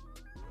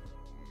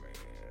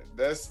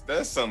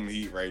 that's some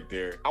heat right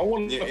there. I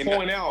wanted to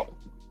point out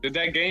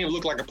that game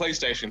looked like a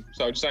PlayStation.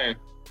 So just saying.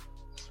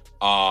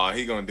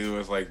 He gonna do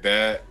us like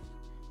that.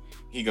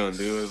 He gonna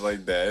do us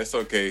like that. It's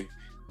okay.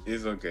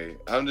 It's okay.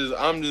 I'm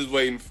just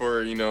waiting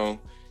for, you know,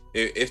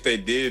 if they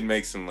did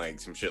make some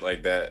shit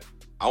like that,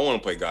 I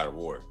want to play God of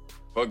War.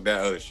 Fuck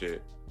that other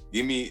shit.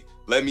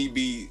 Let me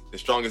be the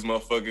strongest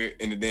motherfucker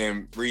in the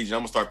damn region.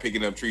 I'm gonna start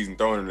picking up trees and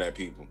throwing them at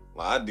people.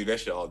 Like, I do that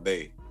shit all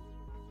day.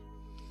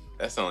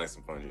 That sounds like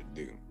some fun shit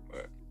to do.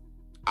 But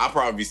I'll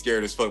probably be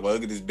scared as fuck. But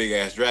look at this big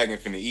ass dragon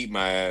finna eat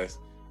my ass.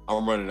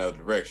 I'm running the other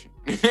direction.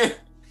 I'm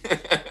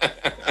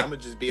gonna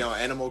just be on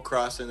Animal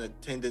Crossing,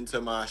 attending to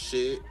my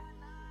shit,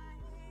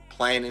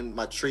 planting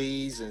my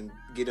trees and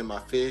getting my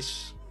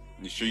fish.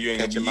 You sure you ain't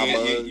Catching gonna my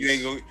bugs.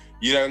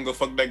 you're not gonna go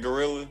fuck that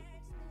gorilla?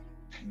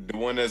 The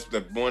one that's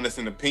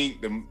in the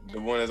pink, the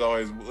one that's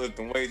always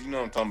lifting weights. You know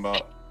what I'm talking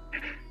about?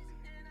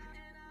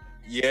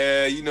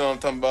 Yeah, you know what I'm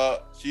talking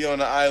about. She on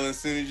the island as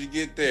soon as you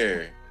get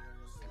there.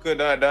 Don't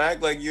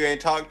act like you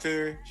ain't talked to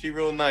her. She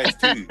real nice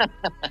too.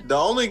 The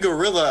only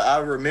gorilla I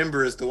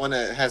remember is the one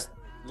that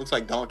looks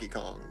like Donkey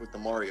Kong with the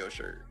Mario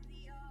shirt.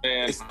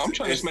 And I'm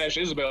trying to smash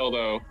Isabel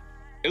though.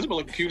 Isabel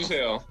look cute as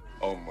hell.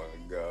 Oh my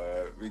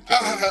god.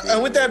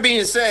 And with that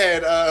being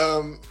said,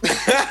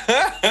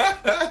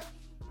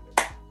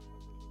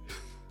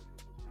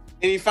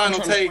 any final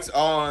takes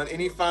on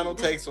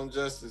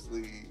Justice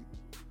League?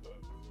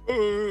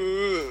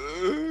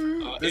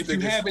 If you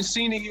haven't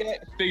seen it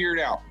yet, figure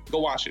it out. Go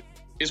watch it.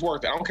 It's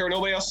worth it. I don't care what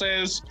nobody else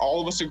says. All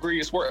of us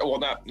agree it's worth it. Well,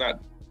 not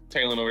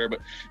Taylor over here,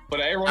 but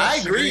everyone else I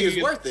agree. agrees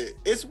It's worth it.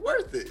 It's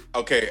worth it.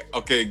 Okay.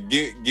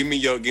 Give me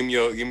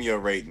your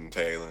rating,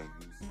 Taylor.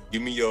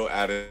 Give me your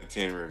out of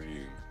 10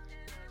 review.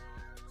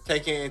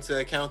 Taking into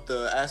account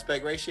the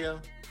aspect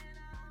ratio?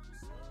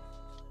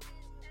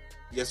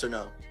 Yes or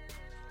no?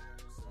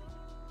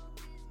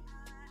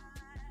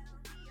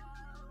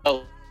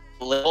 Oh,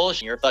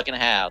 bullshit in your fucking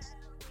house.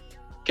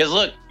 Cause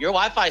look, your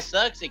Wi-Fi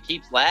sucks. It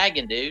keeps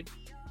lagging, dude.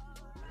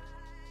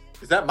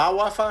 Is that my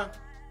Wi-Fi?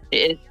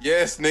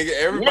 Yes, nigga.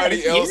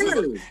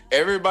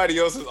 Everybody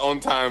else is on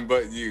time,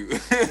 but you.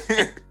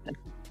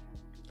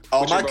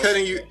 Oh, am I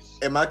cutting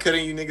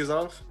you niggas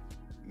off?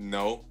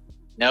 No,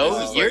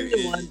 you're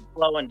the one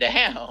slowing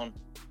down.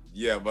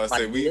 Yeah, but I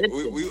say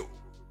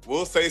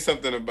we'll say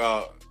something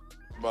about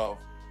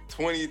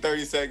 20,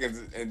 30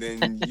 seconds, and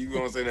then you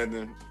won't say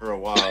nothing for a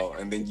while,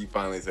 and then you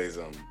finally say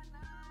something.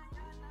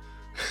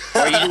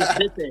 Or you just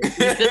sit there.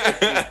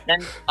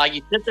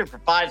 You sit there for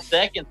 5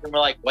 seconds, and we're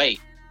like, wait,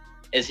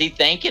 is he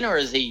thinking or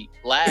is he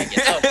lagging?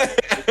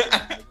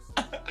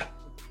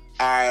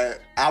 I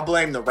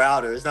blame the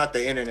router. It's not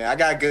the internet. I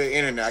got good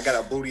internet. I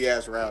got a booty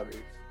ass router.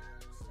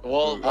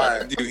 Well,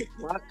 dude,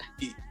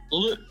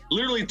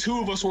 literally 2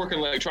 of us work in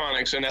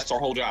electronics, and that's our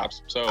whole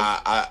jobs. So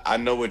I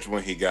know which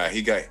one he got.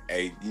 He got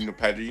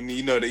Patrick.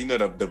 You know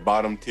the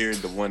bottom tier,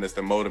 the one that's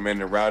the modem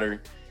and the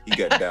router. He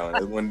got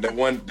that one.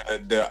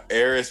 The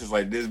Aris is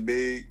like this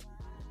big.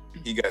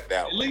 He got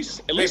that one. At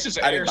least it's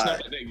Aris,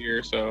 not that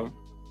gear. So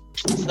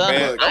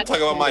man, I'm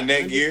talking about my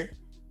Netgear.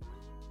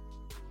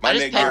 I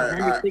just paid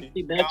nigga-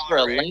 $160 for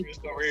a Lynx.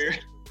 over here.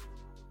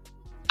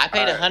 I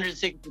paid All right.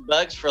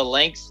 $160 for a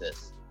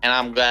Lynxus, and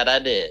I'm glad I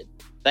did.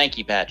 Thank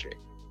you, Patrick.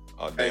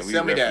 Oh Hey, damn, we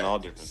send me repping that. all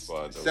different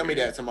squads. Send over me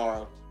here. that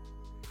tomorrow.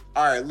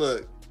 All right,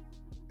 look.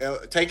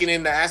 Taking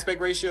in the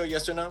aspect ratio,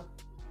 yes or no?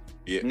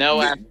 Yeah.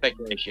 No Yeah. aspect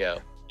ratio.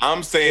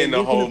 I'm saying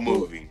the whole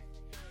movie.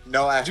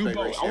 No Do aspect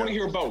both. ratio. I want to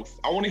hear both.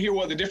 I want to hear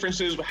what the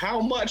difference is. How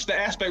much the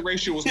aspect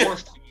ratio was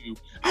worth to you.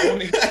 I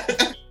want to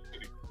hear.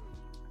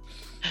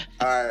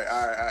 All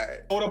right.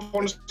 Hold up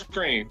on the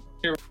screen.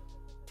 Here.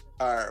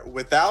 All right.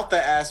 Without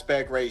the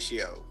aspect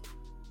ratio,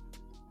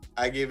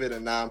 I give it a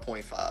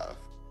 9.5.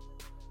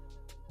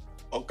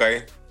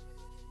 Okay.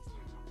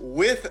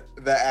 With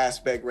the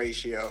aspect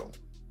ratio,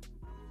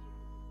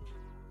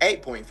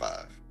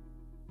 8.5.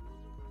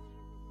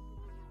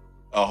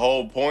 A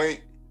whole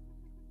point.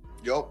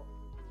 Yup.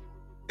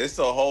 It's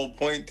a whole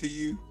point to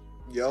you.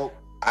 Yup.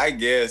 I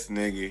guess,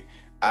 nigga.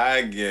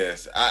 I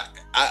guess.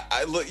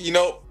 I look. You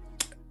know,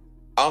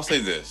 I'll say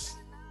this.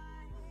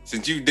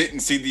 Since you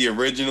didn't see the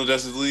original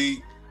Justice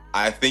League,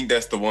 I think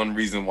that's the one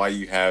reason why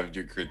you have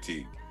your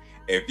critique.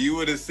 If you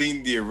would have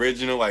seen the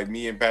original, like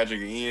me and Patrick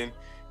and Ian,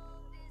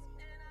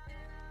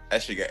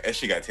 that shit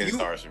got 10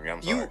 stars from me.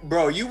 I'm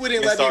sorry. You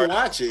wouldn't Yes, let me sorry.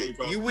 watch it.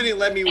 You wouldn't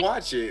let me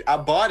watch it. I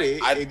bought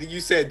it, and you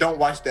said don't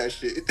watch that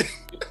shit.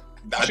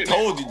 I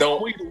told you I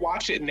don't. want you to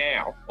watch it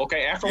now.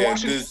 Okay, after Yeah,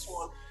 watching this- this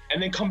one,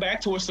 and then come back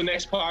to us the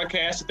next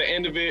podcast at the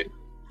end of it.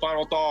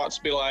 Final thoughts.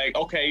 Be like,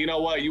 okay, you know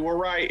what? You were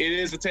right. It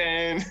is a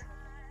 10.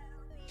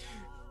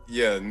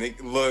 Yeah,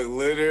 Nick. Look,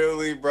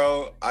 literally,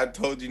 bro. I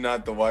told you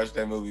not to watch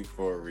that movie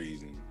for a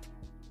reason.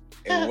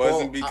 It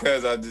wasn't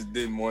because I just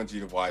didn't want you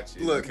to watch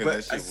it. Look,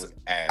 because but that shit was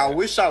ass. I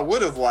wish I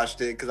would have watched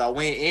it because I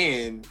went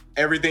in.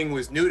 Everything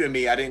was new to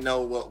me. I didn't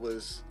know what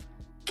was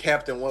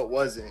kept and what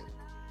wasn't.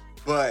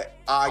 But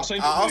I I'll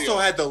send you a also video.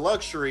 had the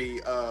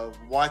luxury of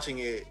watching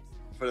it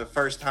for the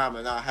first time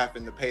and not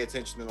having to pay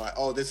attention to like,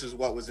 oh, this is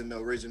what was in the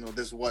original,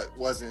 this is what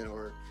wasn't,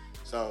 or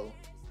so.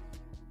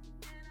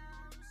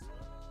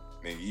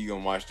 Nigga, you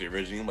gonna watch the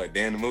original? Like,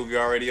 damn, the movie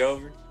already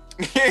over.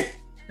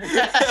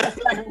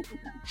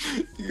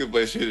 You can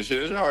play shit.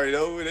 It's already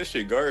over. That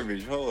shit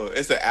garbage. Hold on.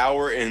 It's an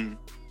hour and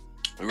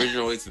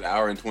original. It's an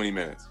hour and 20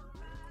 minutes.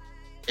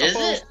 Is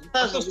it?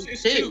 I thought it was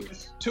It's 2.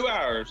 It's 2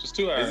 hours. It's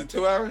 2 hours. Is it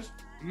 2 hours?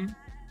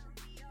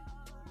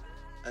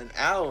 An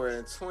hour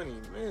and 20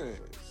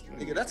 minutes.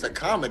 Nigga, that's a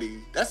comedy.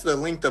 That's the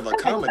length of a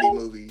comedy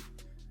movie.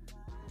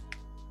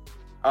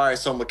 All right,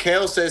 so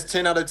Mikhail says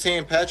 10 out of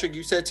 10. Patrick,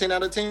 you said 10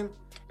 out of 10?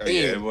 Oh,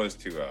 yeah, it was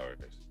 2 hours.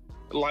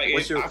 Like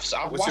What's your- I've what's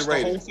watched your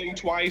the whole rating? thing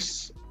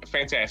twice.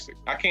 Fantastic.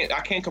 I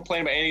can't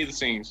complain about any of the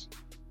scenes.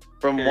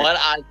 From what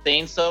I've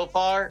seen so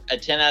far, a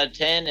 10 out of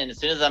 10. And as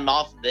soon as I'm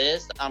off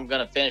this, I'm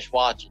going to finish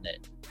watching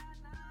it.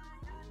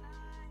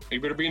 You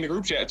better be in the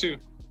group chat too.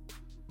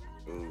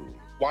 Ooh.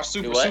 Watch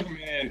Do what?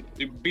 Superman.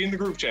 Be in the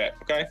group chat,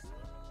 okay?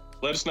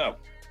 Let us know.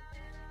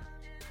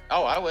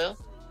 Oh, I will.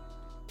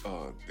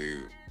 Oh,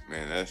 dude,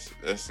 man,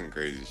 that's some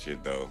crazy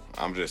shit though.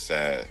 I'm just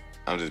sad.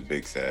 I'm just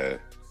big sad.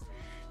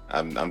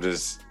 I'm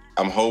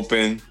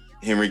hoping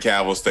Henry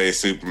Cavill stays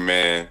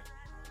Superman.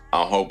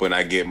 I'm hoping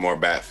I get more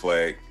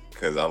Batfleck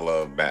because I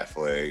love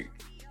Batfleck.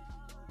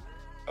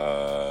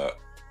 Well,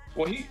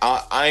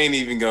 I ain't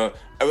even gonna.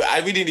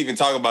 We didn't even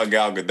talk about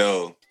Gal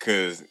Gadot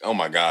because oh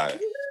my god,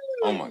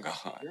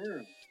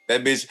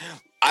 that bitch.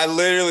 I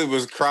literally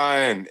was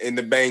crying in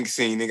the bank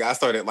scene. Nigga, I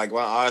started like my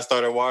eyes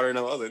started watering.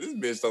 I was like, this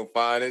bitch so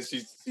fine, and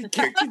she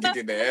kicking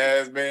the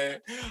ass, man.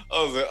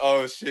 I was like,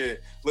 oh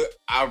shit. Look,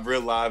 I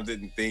realized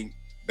didn't think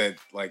that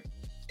like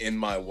in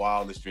my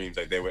wildest dreams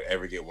like they would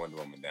ever get Wonder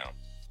Woman down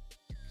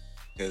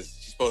because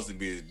she's supposed to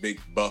be this big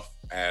buff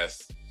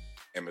ass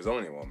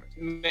Amazonian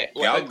woman.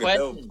 Gal question.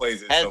 Gadot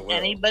plays it Has so well.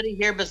 anybody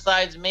here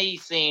besides me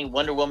seen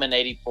Wonder Woman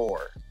 84?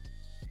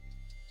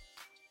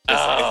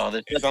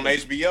 It's on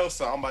HBO,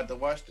 so I'm about to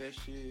watch that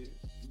shit.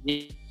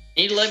 You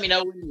need to let me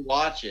know when you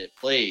watch it,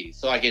 please,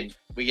 so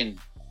we can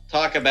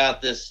talk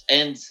about this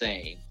end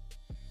scene.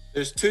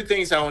 There's two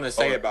things I want to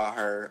say about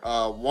her.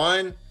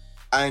 One,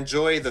 I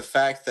enjoy the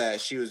fact that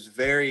she was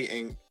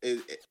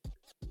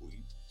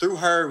through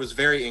her, it was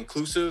very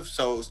inclusive.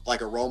 So it was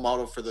like a role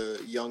model for the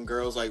young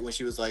girls. Like when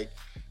she was like,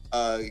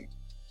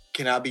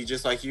 can I be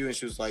just like you? And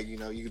she was like, you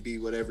know, you could be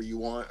whatever you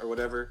want or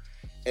whatever.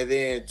 And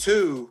then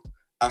two,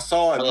 I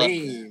saw a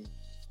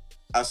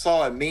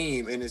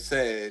meme and it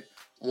said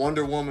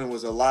Wonder Woman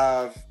was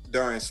alive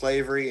during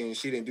slavery and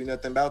she didn't do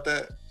nothing about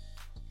that.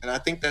 And I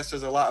think that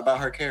says a lot about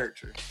her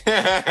character.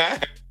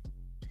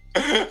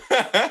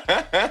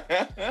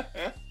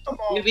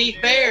 To be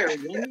fair,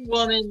 Wonder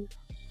Woman,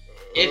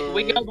 if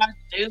we go back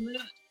to New Moon,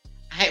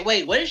 hey,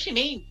 wait, what does she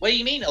mean? What do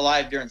you mean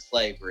alive during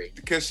slavery?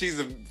 Because she's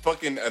a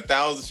fucking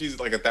 1,000. She's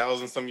like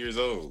 1,000 some years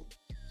old.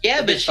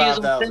 Yeah, but she was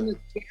 5,000. in the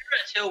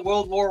until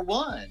World War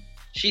I.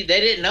 They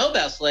didn't know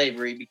about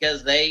slavery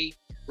because they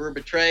were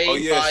betrayed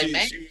by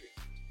man.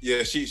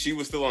 She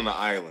was still on the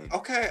island.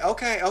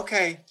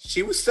 Okay.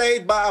 She was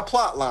saved by a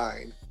plot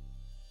line.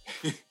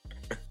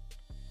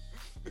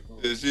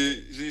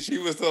 She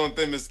was still on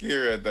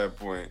Themyscira at that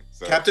point.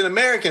 So. Captain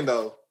American,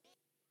 though.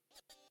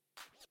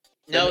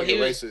 No, That he nigga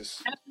was.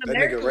 racist. Captain That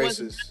America nigga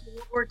wasn't racist. in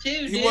World War II,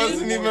 He dude.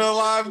 wasn't even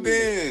alive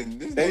then.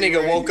 That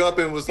nigga woke up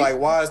and was like,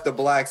 "Why is the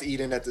blacks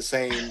eating at the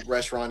same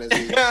restaurant as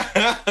he?"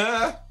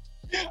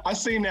 I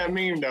seen that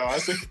meme though.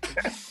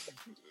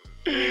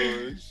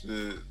 Oh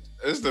shit!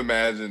 Just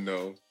imagine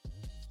though.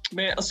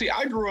 Man, see,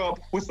 I grew up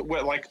with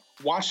like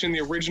watching the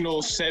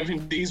original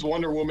 '70s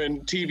Wonder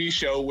Woman TV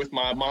show with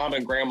my mom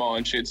and grandma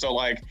and shit. So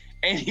like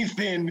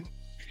anything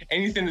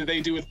that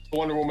they do with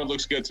Wonder Woman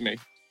looks good to me.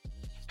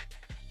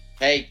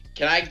 Hey,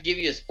 can I give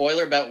you a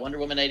spoiler about Wonder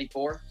Woman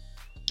 84?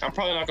 I'm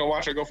probably not gonna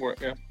watch it. Go for it.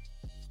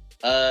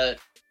 Yeah.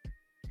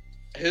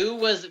 Who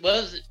was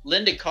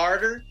Linda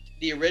Carter,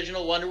 the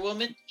original Wonder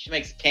Woman? She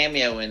makes a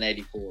cameo in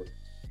 84.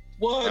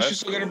 What? That's She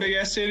still got her cool. big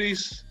ass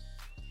titties.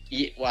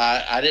 Yeah,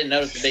 well, I didn't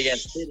notice the big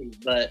ass titties,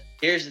 but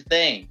here's the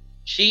thing.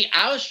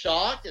 I was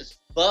shocked as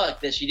fuck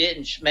that she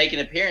didn't make an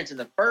appearance in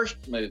the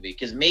first movie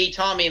because me,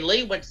 Tommy, and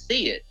Lee went to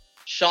see it.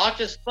 Shocked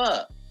as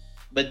fuck.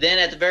 But then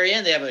at the very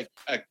end, they have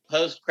a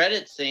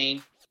post-credit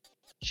scene.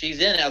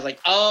 She's in it. I was like,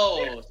 oh.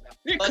 Yeah,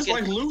 because Fucking-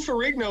 like Lou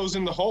Ferrigno's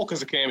in the Hulk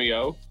as a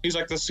cameo. He's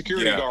like the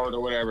security Yeah. guard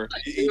or whatever.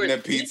 Eating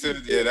that pizza,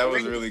 yeah, that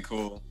was really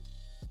cool.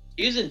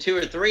 He was in 2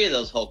 or 3 of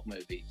those Hulk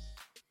movies.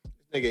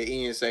 Nigga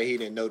Ian say he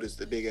didn't notice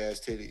the big ass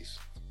titties.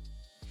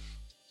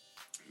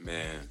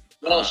 Man.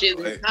 Well, she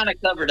was kind of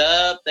covered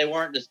up. They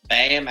weren't just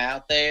bam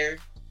out there,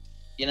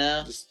 you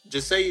know?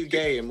 Just say you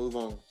gay and move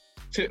on.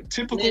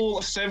 Typical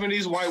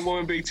 '70s white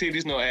woman, big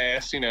titties, no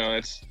ass. You know,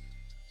 it's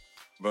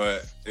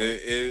But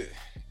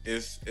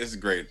it's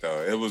great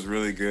though. It was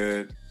really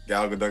good.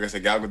 Gal Gadot, like I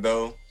said, Gal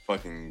Gadot,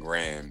 fucking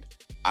grand.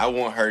 I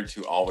want her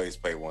to always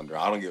play Wonder.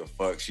 I don't give a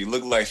fuck. She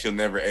looked like she'll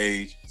never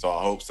age, so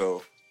I hope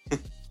so.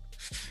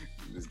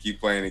 Just keep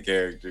playing the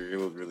character. It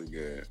was really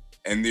good.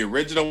 And the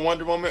original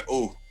Wonder Woman,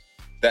 ooh,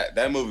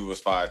 that movie was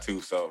fire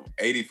too. So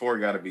 84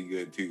 got to be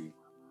good too.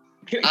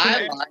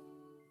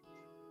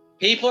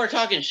 People are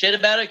talking shit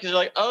about it because they're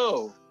like,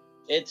 oh,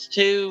 it's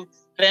too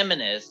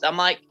feminist. I'm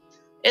like,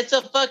 it's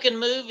a fucking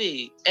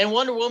movie, and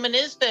Wonder Woman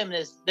is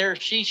feminist.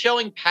 She's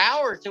showing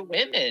power to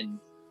women.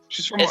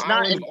 She's from It's an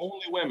not- island of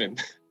only women.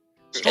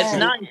 It's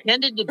not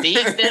intended to be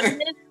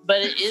feminist, but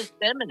it is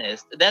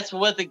feminist. That's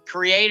what the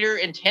creator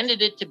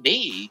intended it to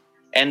be.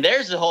 And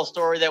there's the whole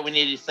story that we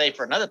need to say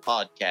for another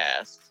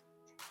podcast.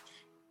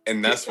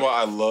 And that's why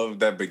I love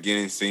that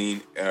beginning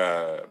scene,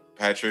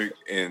 Patrick,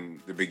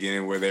 in the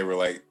beginning where they were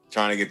like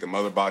trying to get the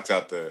mother box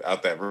out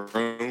that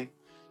room.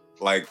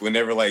 Like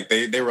whenever like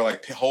they were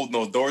like holding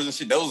those doors and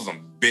shit, those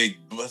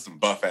were some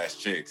buff ass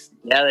chicks.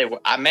 Yeah, they were.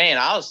 I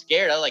was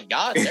scared. I was like,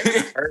 God, they're gonna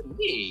hurt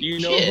me. You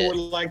know Shit. who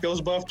would like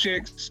those buff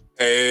chicks?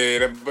 Hey,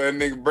 that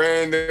nigga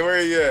Brandon,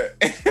 where you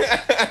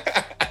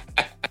at?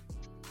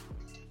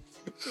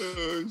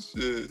 Oh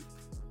shit.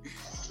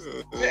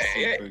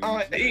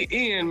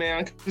 Ian,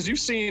 man, because you've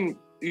seen,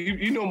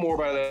 you know more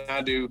about it than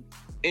I do.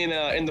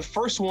 In the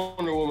first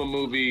Wonder Woman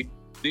movie,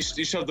 they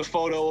showed the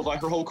photo of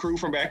like her whole crew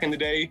from back in the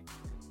day.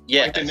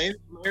 Yeah, Like the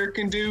Native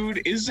American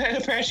dude, is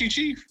that Apache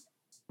Chief?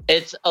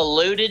 it's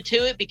alluded to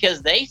it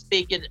because they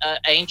speak an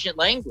ancient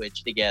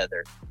language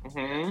together,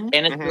 Mm-hmm.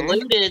 and it's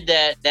alluded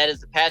that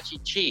is Apache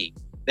Chief.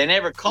 They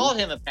never called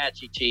him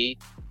Apache Chief,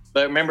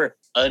 but remember,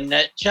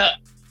 Annette Chuck.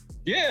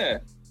 Yeah.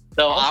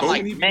 So I'm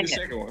like, he'd be man, the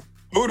second one.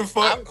 Who the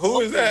fuck?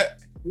 Who is that?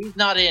 he's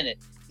not in it.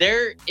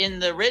 There in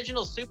the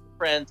original Super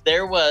Friends,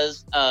 there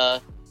was a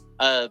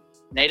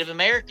Native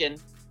American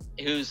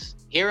whose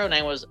hero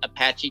name was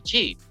Apache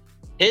Chief.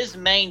 His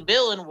main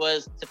villain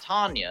was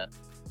Titania,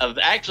 a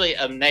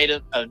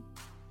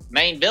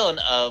main villain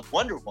of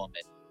Wonder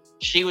Woman.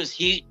 She was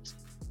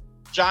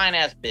giant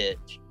ass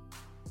bitch.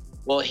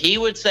 Well, he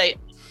would say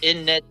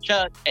in Ned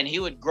Chuck, and he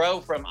would grow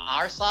from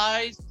our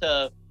size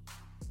to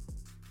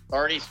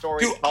 30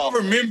 stories Dude, tall.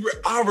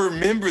 I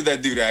remember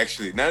that dude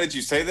actually. Now that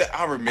you say that,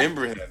 I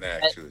remember him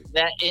actually.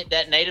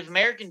 That Native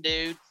American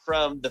dude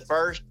from the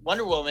first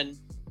Wonder Woman,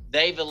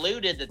 they've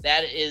alluded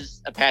that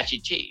is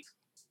Apache Chief.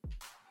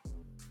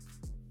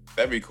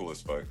 That'd be cool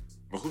as fuck.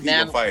 But who he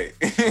Now- gonna fight?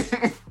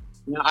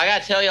 Now, I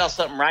gotta tell y'all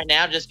something right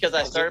now, just because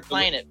I started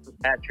playing it for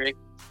Patrick.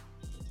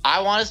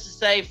 I want us to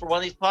say for one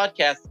of these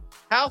podcasts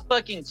how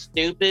fucking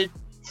stupid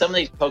some of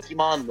these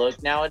Pokemon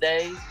look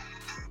nowadays.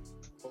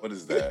 What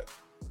is that?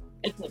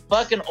 It's a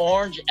fucking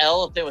orange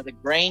elephant with a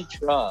green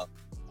trunk.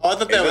 Oh, I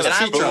thought that Is was that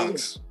Tree a spoon?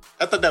 Trunks.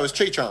 I thought that was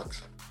Tree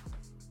Trunks.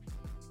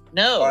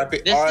 No,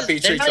 R.I.P. they're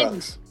Tree not even-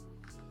 Trunks.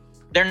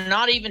 they're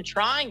not even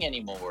trying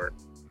anymore.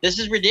 This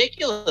is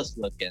ridiculous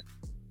looking.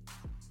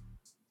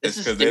 It's This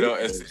is because they don't.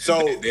 stupid. It's,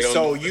 So, they don't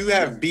so you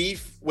have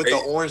beef with the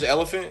They- orange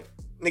elephant?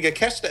 Nigga,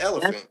 catch the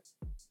elephant.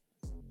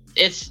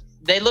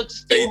 They look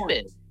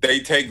stupid. They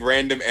take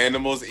random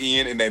animals,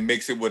 Ian, and they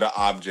mix it with an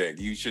object.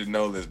 You should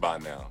know this by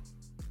now.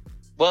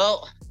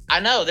 Well, I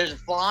know there's a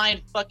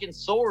flying fucking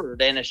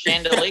sword and a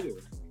chandelier.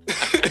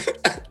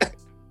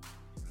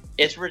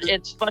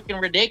 It's fucking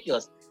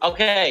ridiculous.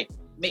 Okay,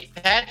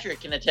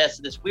 Patrick can attest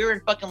to this. We were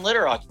in fucking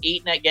Little Rock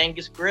eating at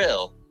Genghis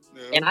Grill,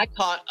 and I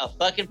caught a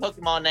fucking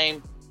Pokemon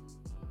named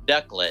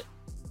Ducklet.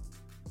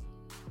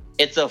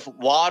 It's a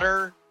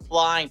water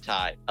flying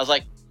type. I was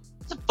like,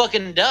 It's a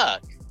fucking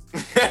duck.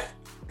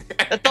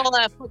 That's all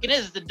that fucking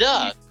is the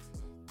duck.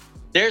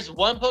 There's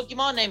one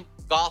Pokemon named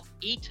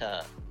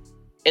Gothita.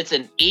 It's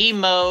an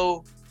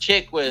emo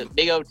chick with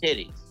big old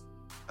titties.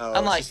 Oh,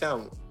 I'm like,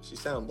 she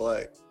sound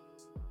black.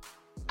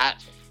 I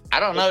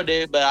don't know,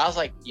 dude, but I was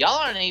like, y'all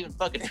aren't even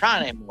fucking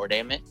trying anymore,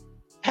 damn it.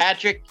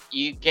 Patrick,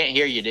 you can't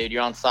hear you, dude.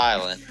 You're on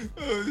silent.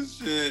 Oh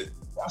shit!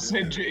 I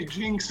said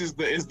Jinx is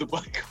the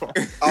black one.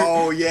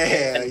 Oh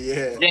yeah.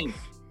 Jinx.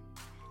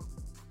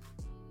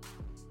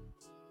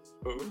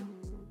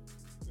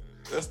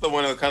 That's the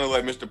one that kind of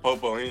like Mr.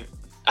 Popo, ain't it?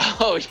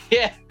 Oh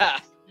yeah,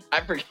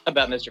 I forgot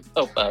about Mr.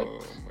 Popo.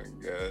 Oh my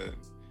god.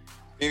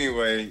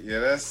 Anyway, yeah,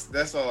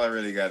 that's all I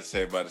really got to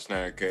say about the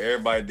Snyder Cut.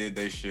 Everybody did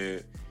their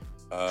shit.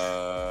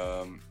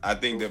 I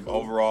think the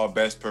overall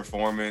best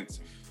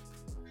performance.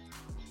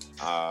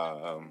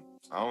 I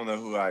don't know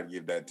who I'd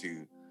give that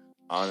to.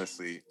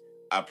 Honestly,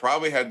 I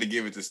probably had to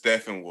give it to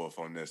Steppenwolf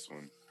on this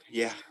one.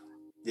 Yeah.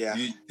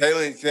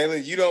 Taylor,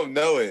 you don't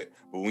know it,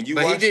 but when you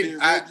watch the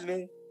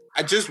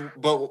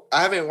original,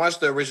 I haven't watched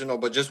the original,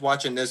 but just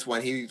watching this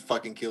one, he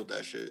fucking killed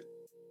that shit.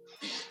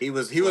 He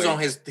was on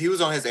his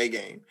A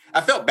game.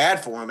 I felt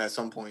bad for him at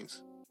some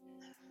points.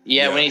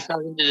 Yeah, when he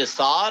started to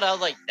decide, I was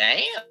like,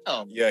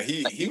 damn. Yeah,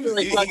 he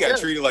got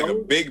treated like a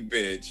big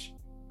bitch.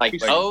 Like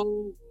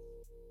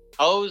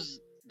O's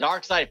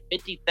Dark Side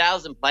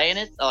 50,000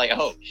 planets. I'm like,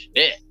 oh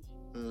shit.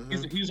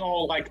 Mm-hmm. He's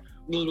all like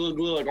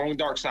like on the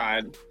dark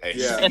side. Hey,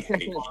 Yeah.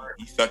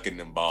 he's sucking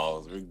them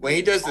balls. When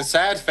he does the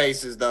sad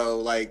faces, though,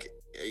 like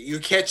you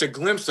catch a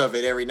glimpse of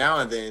it every now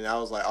and then. I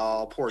was like,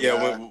 oh, poor guy.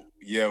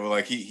 Well,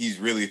 like he's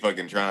really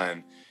fucking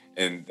trying,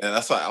 and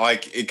that's why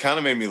like it kind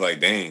of made me like,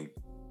 dang,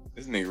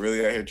 this nigga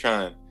really out here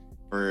trying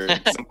for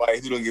somebody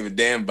who don't give a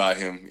damn about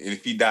him. And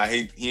if he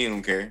die, he ain't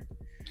gonna care.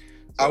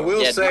 So,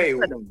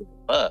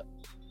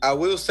 I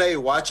will say,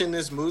 watching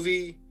this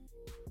movie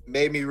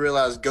made me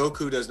realize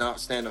Goku does not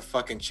stand a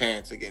fucking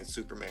chance against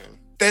Superman.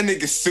 That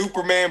nigga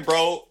Superman,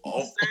 bro.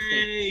 Oh.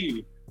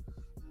 Hey.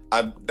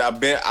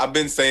 I've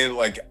been saying,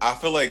 like, I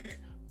feel like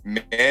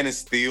Man of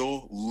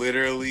Steel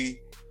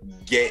literally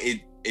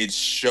it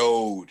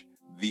showed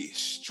the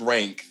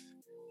strength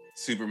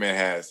Superman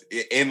has.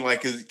 And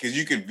like, cause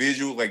you can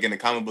visual, like in the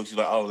comic books,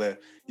 you're like, oh, that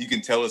you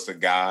can tell it's a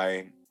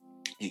guy.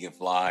 He can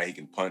fly, he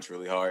can punch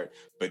really hard.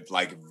 But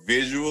like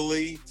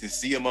visually, to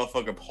see a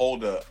motherfucker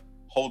hold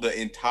a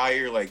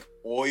entire like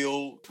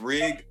oil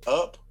rig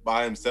up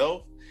by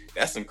himself,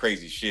 that's some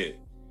crazy shit.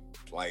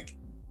 Like,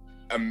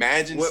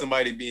 imagine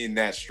somebody being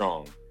that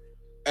strong.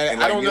 And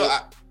like, I don't know.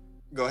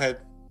 Go ahead.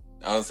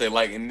 I would say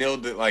like in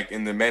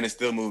the Man of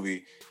Steel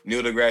movie,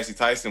 Neil deGrasse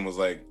Tyson was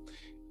like,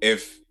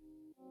 if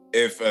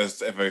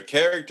a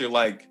character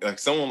like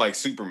someone like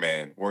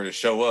Superman were to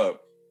show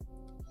up,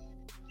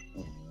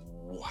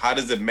 how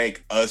does it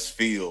make us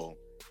feel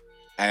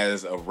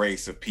as a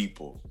race of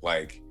people?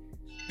 Like,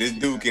 this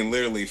dude can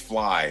literally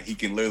fly. He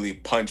can literally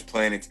punch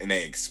planets and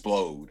they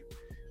explode.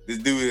 This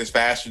dude is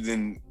faster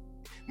than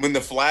when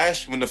the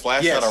Flash tried to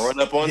run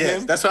up on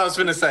him. That's what I was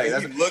gonna say.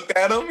 He looked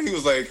at him. He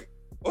was like,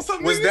 "What's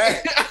up?" Was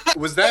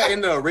that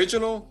in the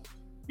original?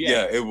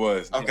 Yeah, it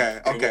was.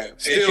 Okay.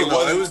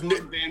 It was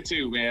new then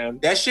too, man.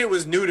 That shit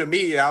was new to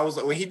me. I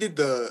was when he did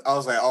I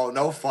was like, oh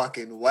no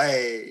fucking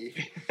way.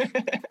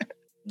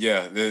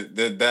 Yeah,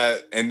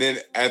 that and then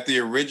at the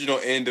original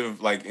end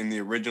of like in the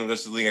original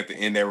Justice League at the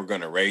end they were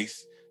gonna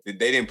race. They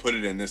didn't put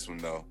it in this one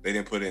though. They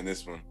didn't put it in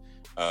this one.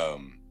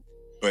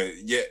 But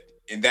yeah,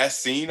 in that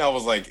scene I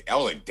was like,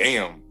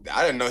 damn,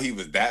 I didn't know he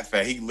was that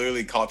fast. He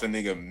literally caught the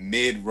nigga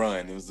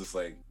mid-run. It was just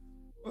like,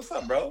 what's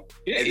up, bro?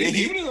 Yeah, and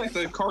even in like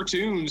the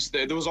cartoons,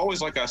 there was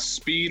always like a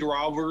speed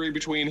rivalry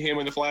between him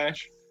and the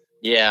Flash.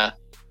 Yeah.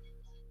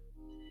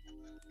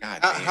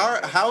 God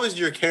how is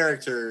your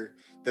character?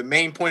 The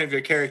main point of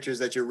your character is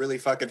that you're really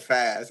fucking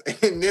fast,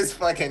 and this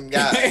fucking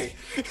guy,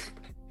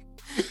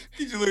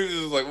 he's literally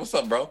just like, "What's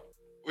up, bro?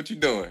 What you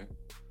doing?"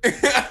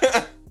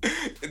 And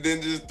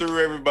then just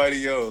threw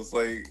everybody else.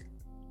 Like,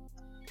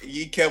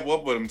 he kept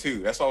up with him too.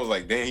 That's why I was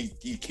like, "Damn,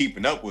 he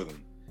keeping up with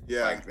him."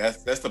 Yeah, like that's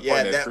the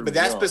part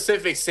that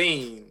specific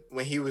scene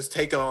when he was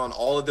taking on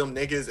all of them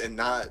niggas and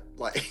not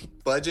like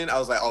budging, I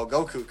was like, oh,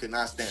 Goku could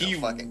not stand a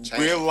fucking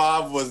chance. Real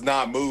life was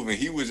not moving.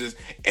 He was just,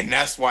 and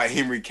that's why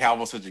Henry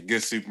Cavill's such a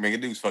good Superman.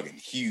 That dude's fucking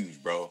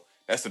huge, bro.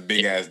 That's a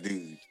big ass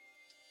dude.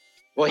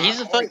 Well, he's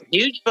a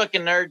huge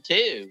fucking nerd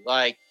too.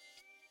 Like,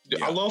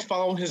 I love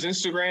following his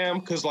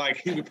Instagram because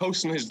like he be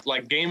posting his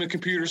like gaming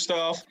computer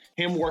stuff,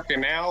 him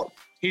working out.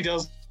 He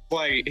does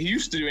like he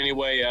used to do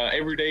anyway.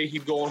 Every day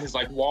he'd go on his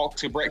like walk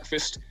to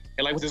breakfast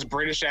and like with his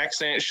British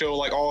accent show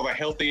like all the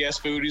healthy ass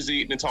food he's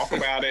eating and talk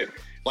about it.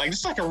 Like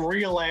just like a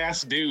real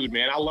ass dude,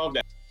 man. I love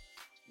that.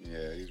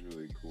 Yeah, he's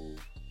really cool.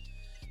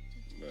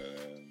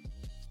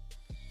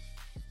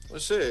 Well,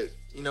 shit.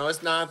 You know, it's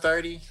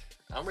 9:30.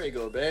 I'm ready to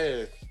go to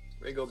bed.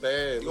 You go to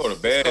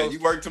bed. You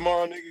work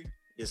tomorrow, nigga?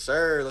 Yes,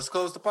 sir. Let's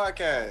close the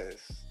podcast.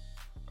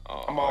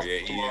 I'm off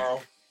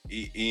tomorrow.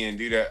 Ian,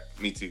 do that.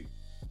 Me too.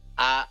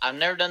 I've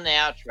never done the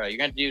outro. You're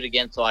going to do it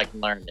again so I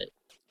can learn it.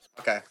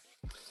 Okay.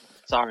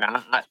 Sorry,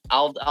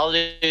 I'll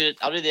do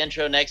the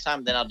intro next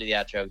time. Then I'll do the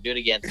outro. Do it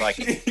again so I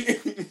can.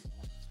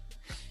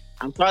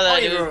 I'm sorry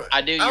that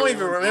I don't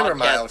even remember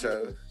my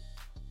outro.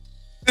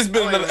 It's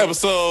been another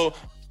episode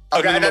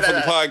of the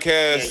motherfucking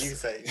podcast. Yeah, you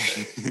say.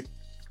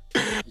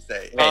 You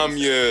say.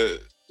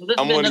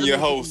 I'm one of your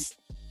hosts,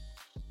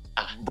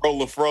 Bro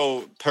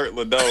LaFro, Turt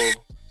Lado.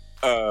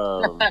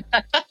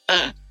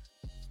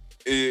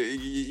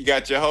 You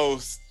got your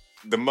host,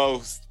 the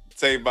most,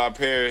 Saved by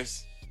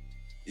Paris.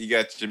 You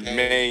got your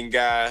main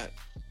guy,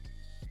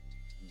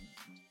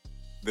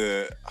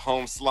 the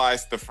home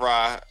slice, the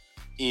fry,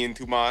 Ian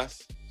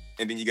Tomas.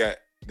 And then you got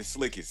the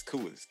slickest,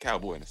 coolest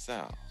cowboy in the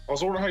South. I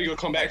was wondering how you gonna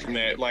come back from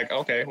that. Like,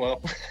 okay,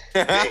 well.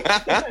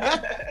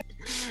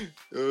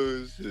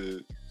 Oh,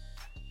 shit.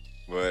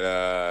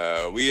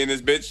 But we in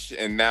this bitch,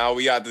 and now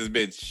we out this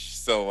bitch.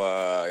 So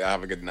y'all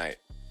have a good night.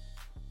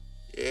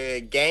 Yeah,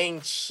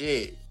 gang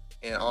shit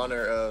in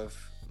honor of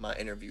my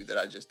interview that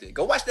I just did.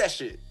 Go watch that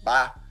shit.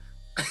 Bye.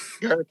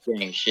 Girth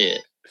gang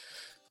shit.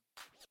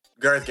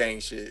 Girth gang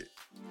shit.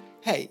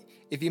 Hey,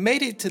 if you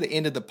made it to the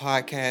end of the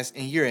podcast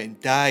and you're in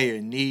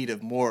dire need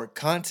of more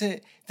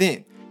content,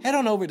 then head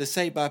on over to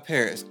Saved by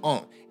Paris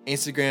on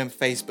Instagram,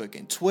 Facebook,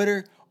 and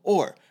Twitter,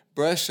 or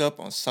brush up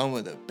on some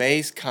of the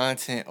bass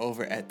content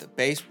over at the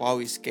Bass While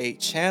We Skate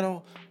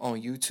channel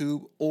on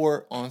YouTube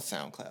or on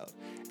SoundCloud.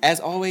 As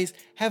always,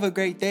 have a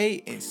great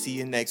day and see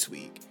you next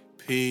week.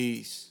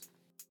 Peace.